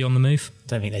 Eriksen could be on the move. I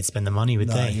don't think they'd spend the money, would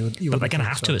they? But they're going to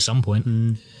have to at some point.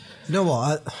 You know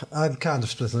what? I'm kind of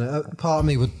split on it. Part of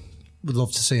me would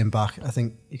love to see him back. I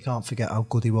think you can't forget how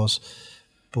good he was.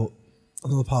 But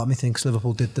another part of me thinks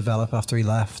Liverpool did develop after he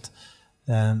left.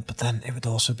 But then it would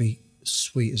also be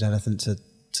sweet as anything to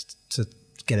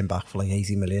get him back for like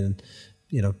 80 million and,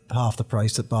 you know, half the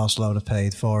price that Barcelona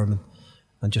paid for him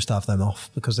and just have them off,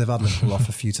 because they've had Liverpool off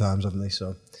a few times, haven't they?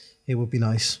 So It would be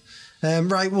nice.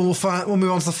 Right, we'll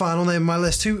move on to the final name on my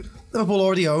list, who Liverpool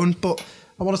already own, but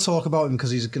I want to talk about him because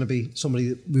he's going to be somebody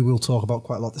that we will talk about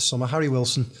quite a lot this summer. Harry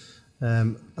Wilson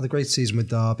had a great season with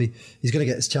Derby. He's going to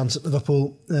get his chance at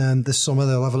Liverpool this summer.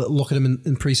 They'll have a little look at him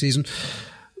in pre-season.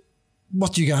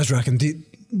 What do you guys reckon? Do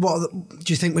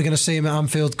you think we're going to see him at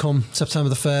Anfield come September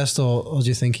the 1st, or do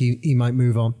you think he might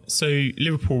move on? So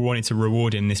Liverpool wanted to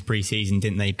reward him this pre-season,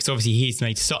 didn't they? Because obviously he's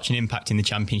made such an impact in the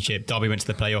Championship. Derby went to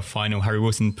the playoff final. Harry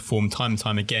Wilson performed time and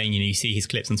time again. You see his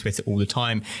clips on Twitter all the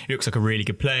time. He looks like a really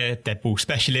good player, dead ball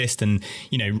specialist, and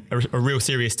a real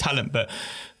serious talent. But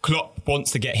Klopp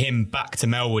wants to get him back to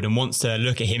Melwood and wants to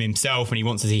look at him himself, and he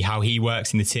wants to see how he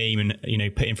works in the team and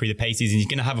put him through the paces. And he's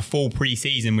going to have a full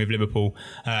pre-season with Liverpool.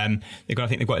 I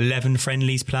think they've got 11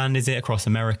 friendlies planned, is it, across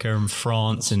America and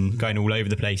France and going all over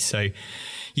the place. So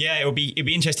yeah, it'll be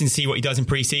interesting to see what he does in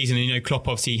pre-season. And Klopp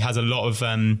obviously has a lot of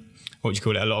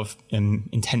a lot of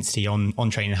intensity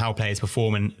on training, how players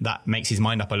perform, and that makes his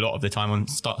mind up a lot of the time on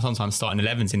sometimes starting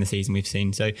 11s in the season we've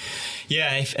seen. So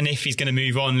yeah, if he's going to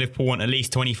move on, Liverpool want at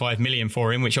least 25 million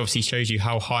for him, which obviously shows you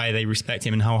how high they respect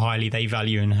him and how highly they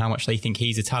value and how much they think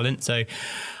he's a talent. So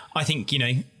I think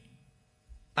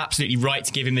absolutely right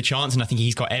to give him the chance, and I think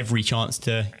he's got every chance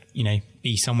to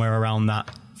be somewhere around that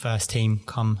first team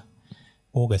come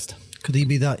August. Could he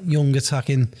be that young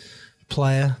attacking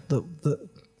player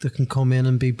that can come in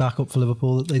and be back up for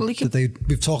Liverpool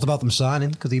we've talked about them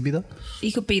signing? Could he be that?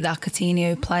 He could be that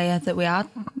Coutinho player that we had,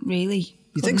 really.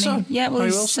 You think so? Yeah, well,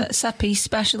 he's a set-piece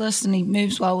specialist and he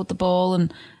moves well with the ball,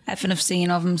 and everything I've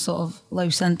seen of him, sort of low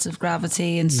sense of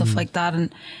gravity and stuff like that,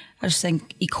 and I just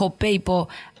think he could be, but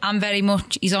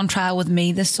he's on trial with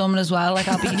me this summer as well. Like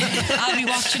I'll be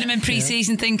watching him in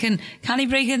pre-season thinking, can he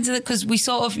break into it? Because we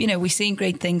sort of, we've seen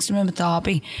great things from him at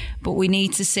Derby, but we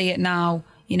need to see it now,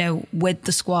 with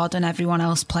the squad and everyone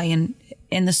else playing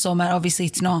in the summer. Obviously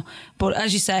it's not, but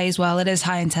as you say as well, it is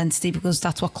high intensity because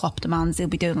that's what Klopp demands. He'll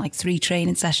be doing like 3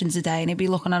 training sessions a day and he'll be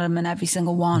looking at him in every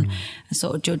single one and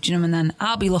sort of judging him, and then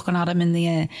I'll be looking at him in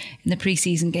the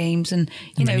pre-season games, and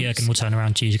then Jurgen will turn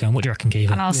around to you going, what do you reckon,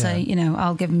 Keevan? And I'll say,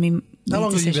 I'll give him how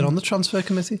long have you been on the transfer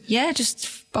committee? Yeah,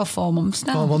 just about 4 months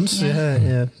now. 4 months,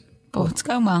 yeah. But it's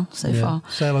going well so far.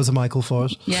 Say hello to Michael for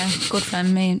us. Yeah, good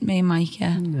friend, me and Mike,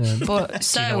 yeah. But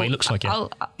so do you know what he looks like?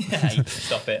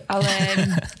 Stop it.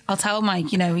 I'll tell Mike,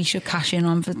 he should cash in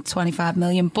on for 25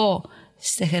 million, but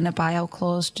stick in a buyout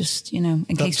clause just, in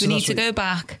case we need to go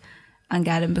back and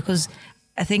get him, because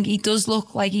I think he does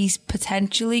look like he's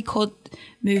potentially could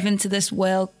move into this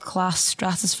world-class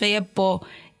stratosphere, but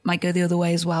might go the other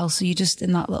way as well. So you're just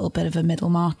in that little bit of a middle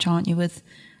march, aren't you, with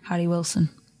Harry Wilson?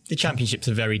 The Championship's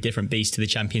a very different beast to the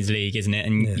Champions League, isn't it?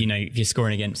 And, if you're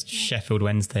scoring against Sheffield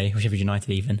Wednesday, or Sheffield United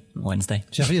even, Wednesday.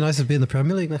 Sheffield United will be in the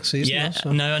Premier League next season. Yeah,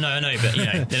 no, but,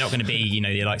 they're not going to be,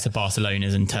 the likes of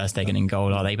Barcelona's and Ter Stegen in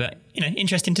goal, are they? But,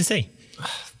 interesting to see.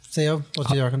 Theo, what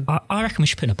do you reckon? I reckon we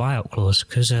should put in a buyout clause,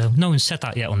 because no one's said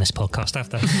that yet on this podcast, have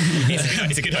they?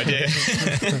 It's a good idea.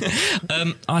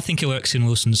 I think it works in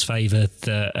Wilson's favour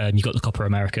that you've got the Copa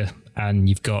America and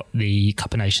you've got the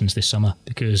Cup of Nations this summer,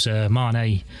 because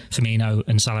Mane, Firmino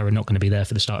and Salah are not going to be there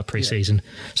for the start of pre-season.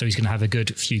 So he's going to have a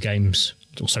good few games.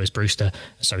 So is Brewster,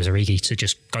 so is Origi, to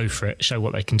just go for it, show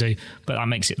what they can do. But that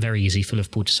makes it very easy for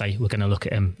Liverpool to say, we're going to look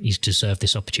at him, he's deserved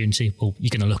this opportunity. Well, you're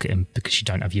going to look at him because you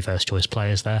don't have your first choice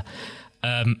players there.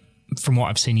 From what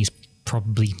I've seen, he's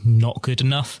probably not good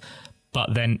enough,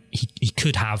 but then he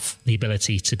could have the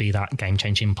ability to be that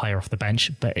game-changing player off the bench,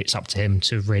 but it's up to him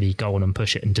to really go on and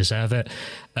push it and deserve it.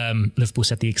 Liverpool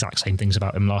said the exact same things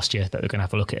about him last year, that they're going to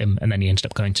have a look at him, and then he ended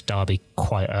up going to Derby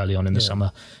quite early on in the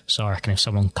summer. So I reckon if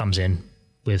someone comes in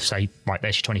with, say, right,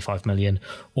 there's your 25 million,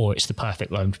 or it's the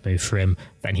perfect loan move for him,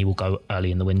 then he will go early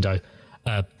in the window.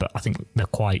 But I think they're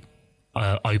quite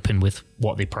open with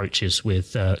what the approach is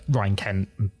with Ryan Kent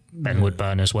and Ben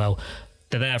Woodburn as well.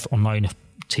 They're there on loan if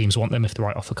teams want them, if the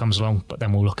right offer comes along, but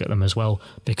then we'll look at them as well,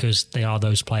 because they are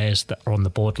those players that are on the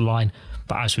borderline.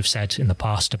 But as we've said in the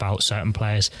past about certain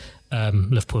players,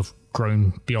 Liverpool have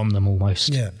grown beyond them almost.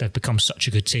 Yeah. They've become such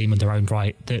a good team in their own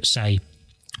right that, say,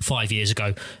 5 years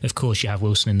ago, of course you have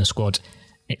Wilson in the squad.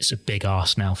 It's a big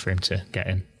ask now for him to get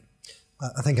in.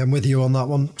 I think I'm with you on that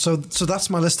one. So that's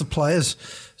my list of players.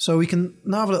 So we can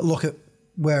now have a little look at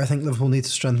where I think Liverpool need to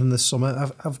strengthen this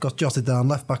summer. I've got jotted down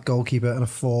left back, goalkeeper and a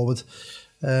forward.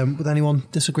 Would anyone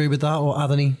disagree with that or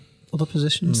add any other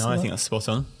positions? No, I think that's spot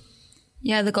on.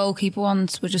 Yeah, the goalkeeper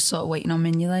ones, we're just sort of waiting on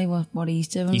Mignolet, what he's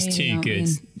doing. He's too good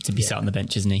to be sat on the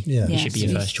bench, isn't he? Yeah. He should be a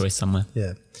first choice somewhere.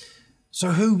 Yeah.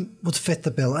 So who would fit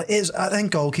the bill? I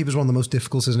think goalkeeper's one of the most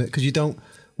difficult, isn't it? Because you don't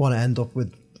want to end up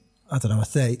with, I don't know, a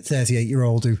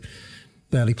 38-year-old who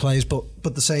barely plays, but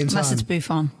at the same time, Unless it's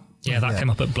Buffon. Yeah, that came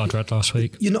up at Blood Red last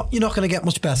week. you're not going to get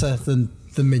much better than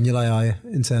Mignolet, are you,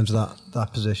 in terms of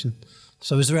that position?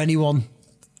 So is there anyone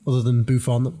other than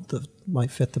Buffon that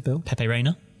might fit the bill? Pepe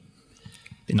Reina.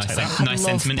 Nice I'd love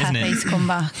sentiment, Pepe isn't it? to come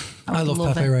back. I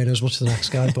love Pepe it. Reina as much as the next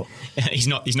guy, but he's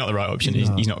not the right option.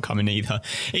 He's not coming either.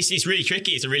 It's really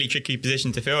tricky. It's a really tricky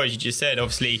position to fill, as you just said.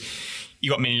 Obviously, you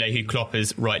got Mignolet, who Klopp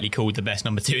has rightly called the best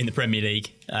number 2 in the Premier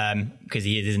League, because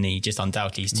he is, isn't he? Just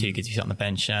undoubtedly, he's too good to sit on the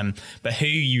bench. But who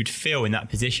you'd fill in that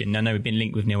position? I know we've been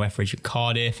linked with Neil Etheridge at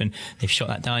Cardiff, and they've shot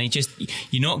that down.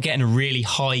 You're not getting a really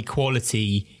high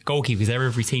quality goalkeeper, because they're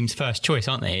every team's first choice,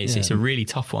 aren't they? It's a really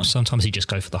tough one. Sometimes you just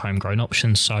go for the homegrown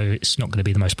option, so it's not going to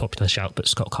be the most popular shout. But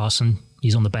Scott Carson,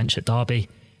 he's on the bench at Derby.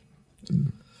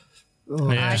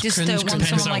 I just don't want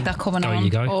someone like that coming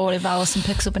on. Or if Alisson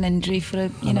picks up an injury for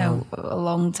a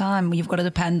long time, you've got to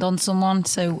depend on someone.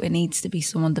 So it needs to be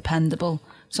someone dependable,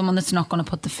 someone that's not going to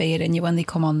put the fear in you when they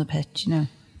come on the pitch.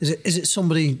 Is it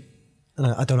somebody? And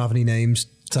I don't have any names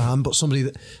to hand, but somebody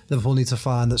that Liverpool need to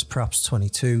find that's perhaps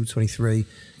 22, 23,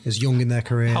 is young in their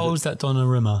career. How old's that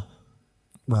Donnarumma?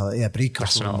 Well, yeah, but he'd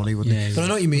cost a lot of money, wouldn't he? But I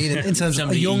know what you mean in terms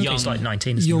of a young He's like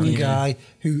 19, young guy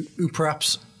who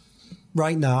perhaps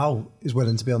right now is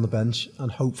willing to be on the bench and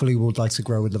hopefully would like to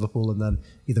grow with Liverpool and then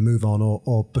either move on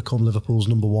or become Liverpool's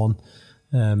number 1.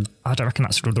 I don't reckon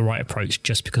that's sort of the right approach,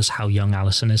 just because how young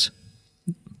Alisson is.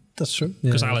 That's true.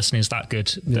 Because Alisson is that good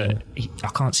that I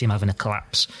can't see him having a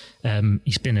collapse.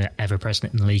 He's been ever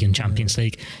present in the league and Champions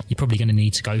League. You're probably going to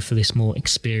need to go for this more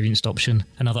experienced option.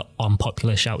 Another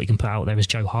unpopular shout we can put out there is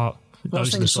Joe Hart.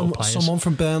 Those are the sort of players. Someone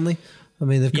from Burnley. I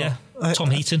mean, they've got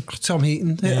Tom Heaton. Tom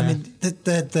Heaton. Yeah. I mean,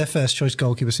 their first choice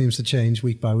goalkeeper seems to change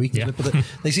week by week, but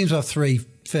they seem to have 3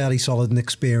 fairly solid and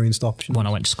experienced options. One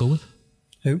I went to school with.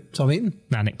 Who? Tom Heaton?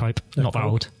 Nah, Nick Pope. Not that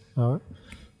old. All right.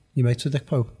 You mates with Nick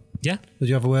Pope? Yeah. Did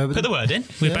you have a word with him? Put the word in.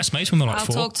 We're best mates when we're like I'll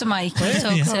 4. talk to Mike. I'll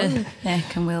talk to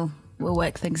Nick, and we'll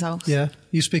work things out. Yeah.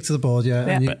 You speak to the board,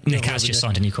 and But Nick has just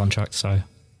signed a new contract, so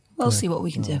We'll see what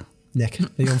we can do. Nick, are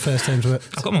you on first terms with?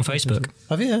 I've got him on Facebook.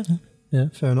 Have you? Yeah,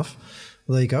 fair enough.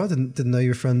 Well, there you go. I didn't know you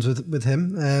were friends with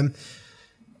him.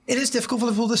 It is difficult for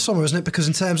Liverpool this summer, isn't it? Because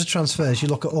in terms of transfers, you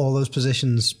look at all those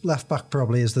positions. Left back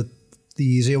probably is the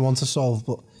easier one to solve,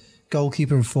 but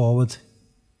goalkeeper and forward,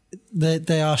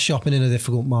 they are shopping in a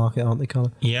difficult market, aren't they,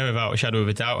 Colin? Yeah, without a shadow of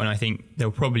a doubt. And I think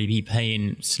they'll probably be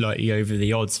paying slightly over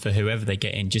the odds for whoever they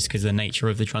get in, just because of the nature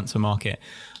of the transfer market.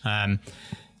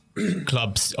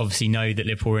 Clubs obviously know that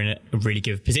Liverpool are in a really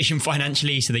good position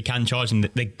financially, so they can charge, and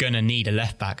they're going to need a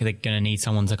left back. They're going to need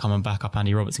someone to come and back up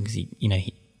Andy Robertson, because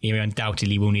he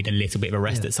undoubtedly will need a little bit of a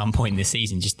rest at some point this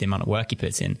season, just the amount of work he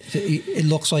puts in. It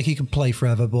looks like he can play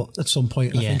forever, but at some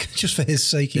point, I think, just for his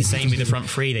sake. The same with the front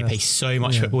three. They pay so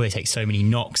much football. They take so many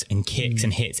knocks and kicks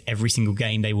and hits every single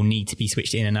game. They will need to be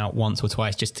switched in and out once or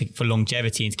twice just for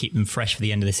longevity and to keep them fresh for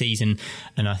the end of the season.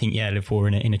 And I think, Liverpool are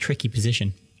in a tricky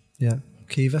position. Yeah.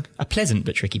 Kiva? A pleasant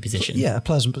but tricky position. Yeah, a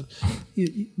pleasant, but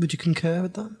would you concur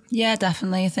with that? Yeah,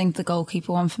 definitely. I think the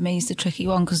goalkeeper one for me is the tricky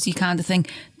one, because you kind of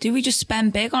think, do we just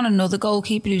spend big on another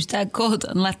goalkeeper who's dead good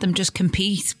and let them just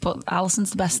compete? But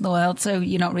Alisson's the best in the world, so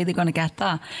you're not really going to get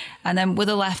that. And then with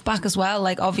a left back as well,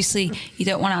 like obviously you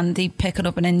don't want Andy picking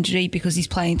up an injury because he's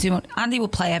playing too much. Andy will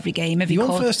play every game if he could.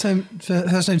 You on first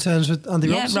name terms with Andy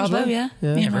Robertson? Robbo, yeah,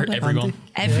 Robbo. Everyone.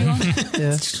 Everyone.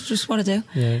 Yeah. Just what to do.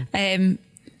 Yeah.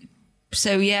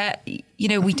 So,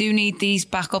 we do need these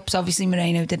backups. Obviously,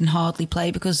 Moreno didn't hardly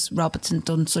play because Robertson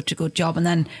done such a good job, and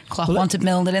then Klopp wanted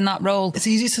Milner in that role. It's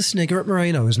easy to snigger at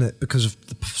Moreno, isn't it? Because of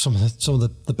some of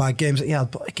the bad games that he had.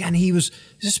 But again, he's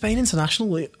a Spain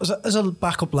international. As a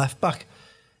backup left back,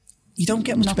 you don't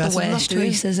get much not better the worst than that,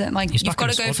 choice, is it? Like, you've got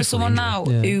to go for someone now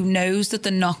who knows that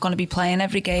they're not going to be playing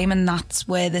every game, and that's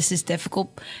where this is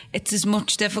difficult. It's as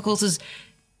much difficult as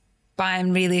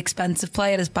buying really expensive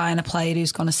player as buying a player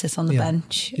who's going to sit on the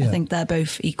bench. I think they're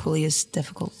both equally as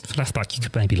difficult. For left back, you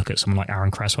could maybe look at someone like Aaron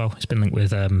Cresswell. He's been linked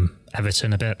with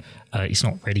Everton a bit. He's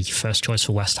not really first choice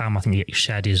for West Ham. I think he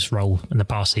shared his role in the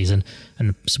past season.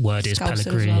 And the word is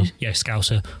Pellegrini. Well. Yeah,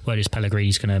 Scouser. Word is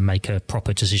Pellegrini's going to make a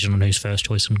proper decision on who's first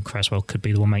choice, and Cresswell could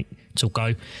be the one to go.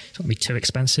 It's not going to be too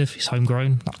expensive. He's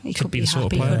homegrown. He could be the sort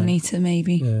of player. Couldn't he, to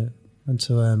maybe? Yeah. Went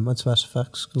to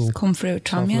SFX school. Come through at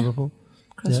Tranmere.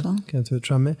 Yeah, came to a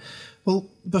Tranmere. Well,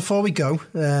 before we go,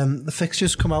 the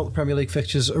fixtures come out. The Premier League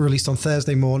fixtures are released on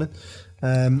Thursday morning.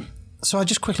 So I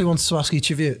just quickly wanted to ask each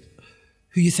of you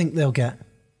who you think they'll get.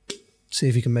 See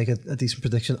if you can make a decent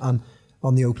prediction. And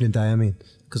on the opening day, I mean,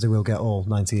 because they will get all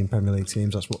 19 Premier League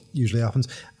teams. That's what usually happens.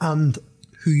 And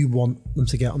who you want them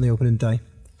to get on the opening day.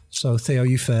 So Theo,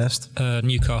 you first.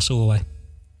 Newcastle away.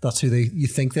 That's who you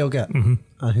think they'll get, and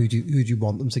who do you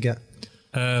want them to get?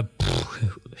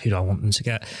 Who do I want them to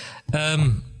get?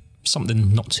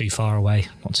 Something not too far away,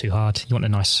 not too hard. You want a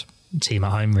nice team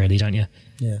at home, really, don't you?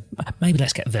 Yeah. Maybe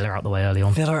let's get Villa out the way early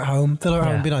on. Villa at home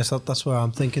would be nice. That's where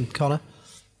I'm thinking. Connor?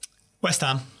 West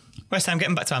Ham, get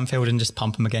them back to Anfield and just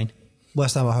pump them again.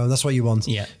 West Ham at home, that's what you want.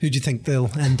 Yeah. Who do you think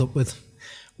they'll end up with?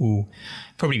 Ooh,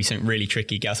 probably be something really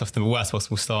tricky. Get us off the worst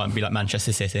possible start and be like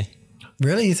Manchester City.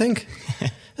 Really, you think?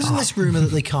 Isn't this rumour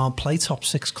that they can't play top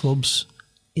 6 clubs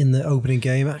in the opening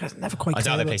game? I never quite. I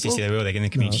doubt they play City. They will. They're in the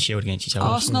Community Shield against each other.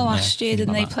 Arsenal last year,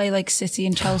 didn't they play like City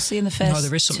and Chelsea in the first? No,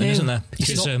 there is something, isn't there?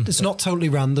 Because it's not totally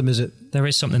random, is it? There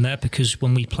is something there because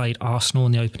when we played Arsenal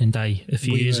on the opening day a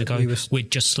few years ago,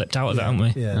 we'd just slipped out of it,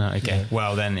 haven't we? Yeah. Okay. Yeah.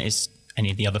 Well, then it's any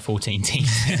of the other 14 teams,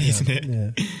 isn't it?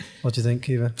 Yeah. What do you think,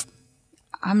 Kiva?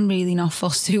 I'm really not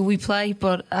fussed who we play,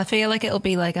 but I feel like it'll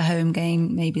be like a home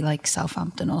game, maybe like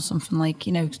Southampton or something like,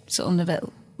 something a bit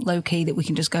low key that we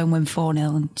can just go and win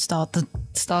 4-0 and start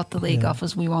the league off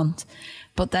as we want.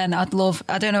 But then I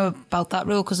don't know about that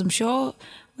rule because I'm sure,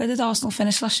 where did Arsenal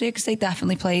finish last year? Because they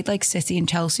definitely played like City and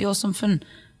Chelsea or something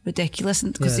ridiculous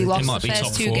because they lost the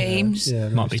first 2 games. Yeah,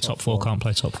 might be top 4, can't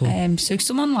play top 4. So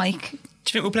someone like... Do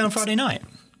you think we'll play on Friday night?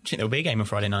 Do you think there'll be a game on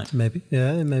Friday night? Maybe,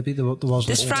 yeah, maybe there was.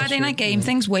 This Friday night game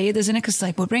thing's weird, isn't it? Because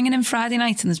like we're bringing in Friday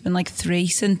night, and there's been like 3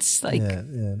 since like.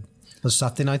 Yeah. There's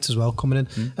Saturday nights as well coming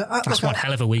in. That's one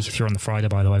hell of a week if you're on the Friday,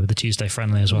 by the way, with the Tuesday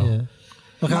friendly as well. Yeah.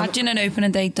 Imagine an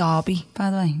opening day derby. By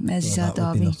the way, Merseyside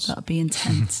derby. That'd be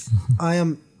intense.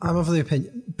 I'm of the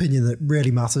opinion that it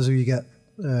really matters who you get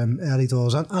early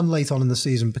doors and late on in the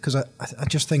season because I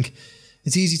just think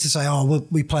it's easy to say,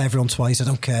 we play everyone twice. I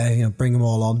don't care, bring them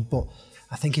all on, but.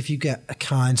 I think if you get a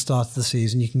kind start to the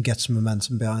season, you can get some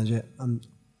momentum behind you. And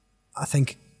I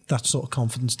think that sort of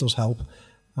confidence does help.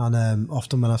 And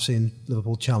often when I've seen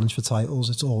Liverpool challenge for titles,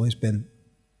 it's always been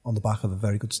on the back of a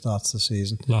very good start to the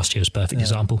season. Last year's perfect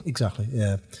example. Exactly,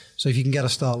 yeah. So if you can get a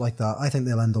start like that, I think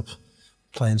they'll end up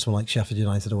playing someone like Sheffield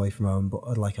United away from home,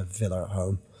 but like a Villa at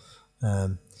home.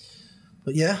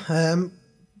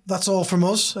 That's all from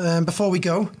us. Before we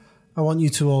go, I want you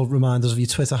to all remind us of your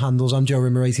Twitter handles. I'm Joe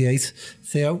Rimmer88.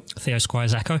 Theo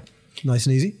Squires Echo. Nice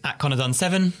and easy. At Connor Dunn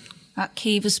 7. At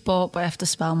Kiva Sport, but I have to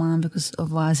spell mine because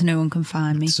otherwise no one can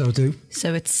find me. So do.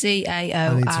 So it's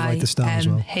CAOIMHE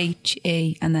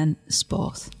and then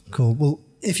sport. Cool. Well,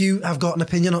 if you have got an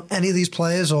opinion on any of these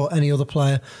players or any other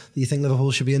player that you think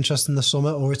Liverpool should be interested in this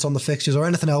summer, or it's on the fixtures or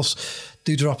anything else,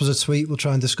 do drop us a tweet. We'll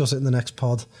try and discuss it in the next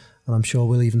pod. And I'm sure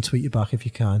we'll even tweet you back if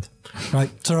you kind.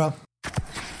 Right, ta-ra.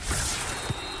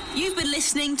 You've been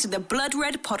listening to the Blood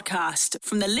Red podcast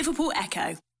from the Liverpool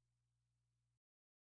Echo.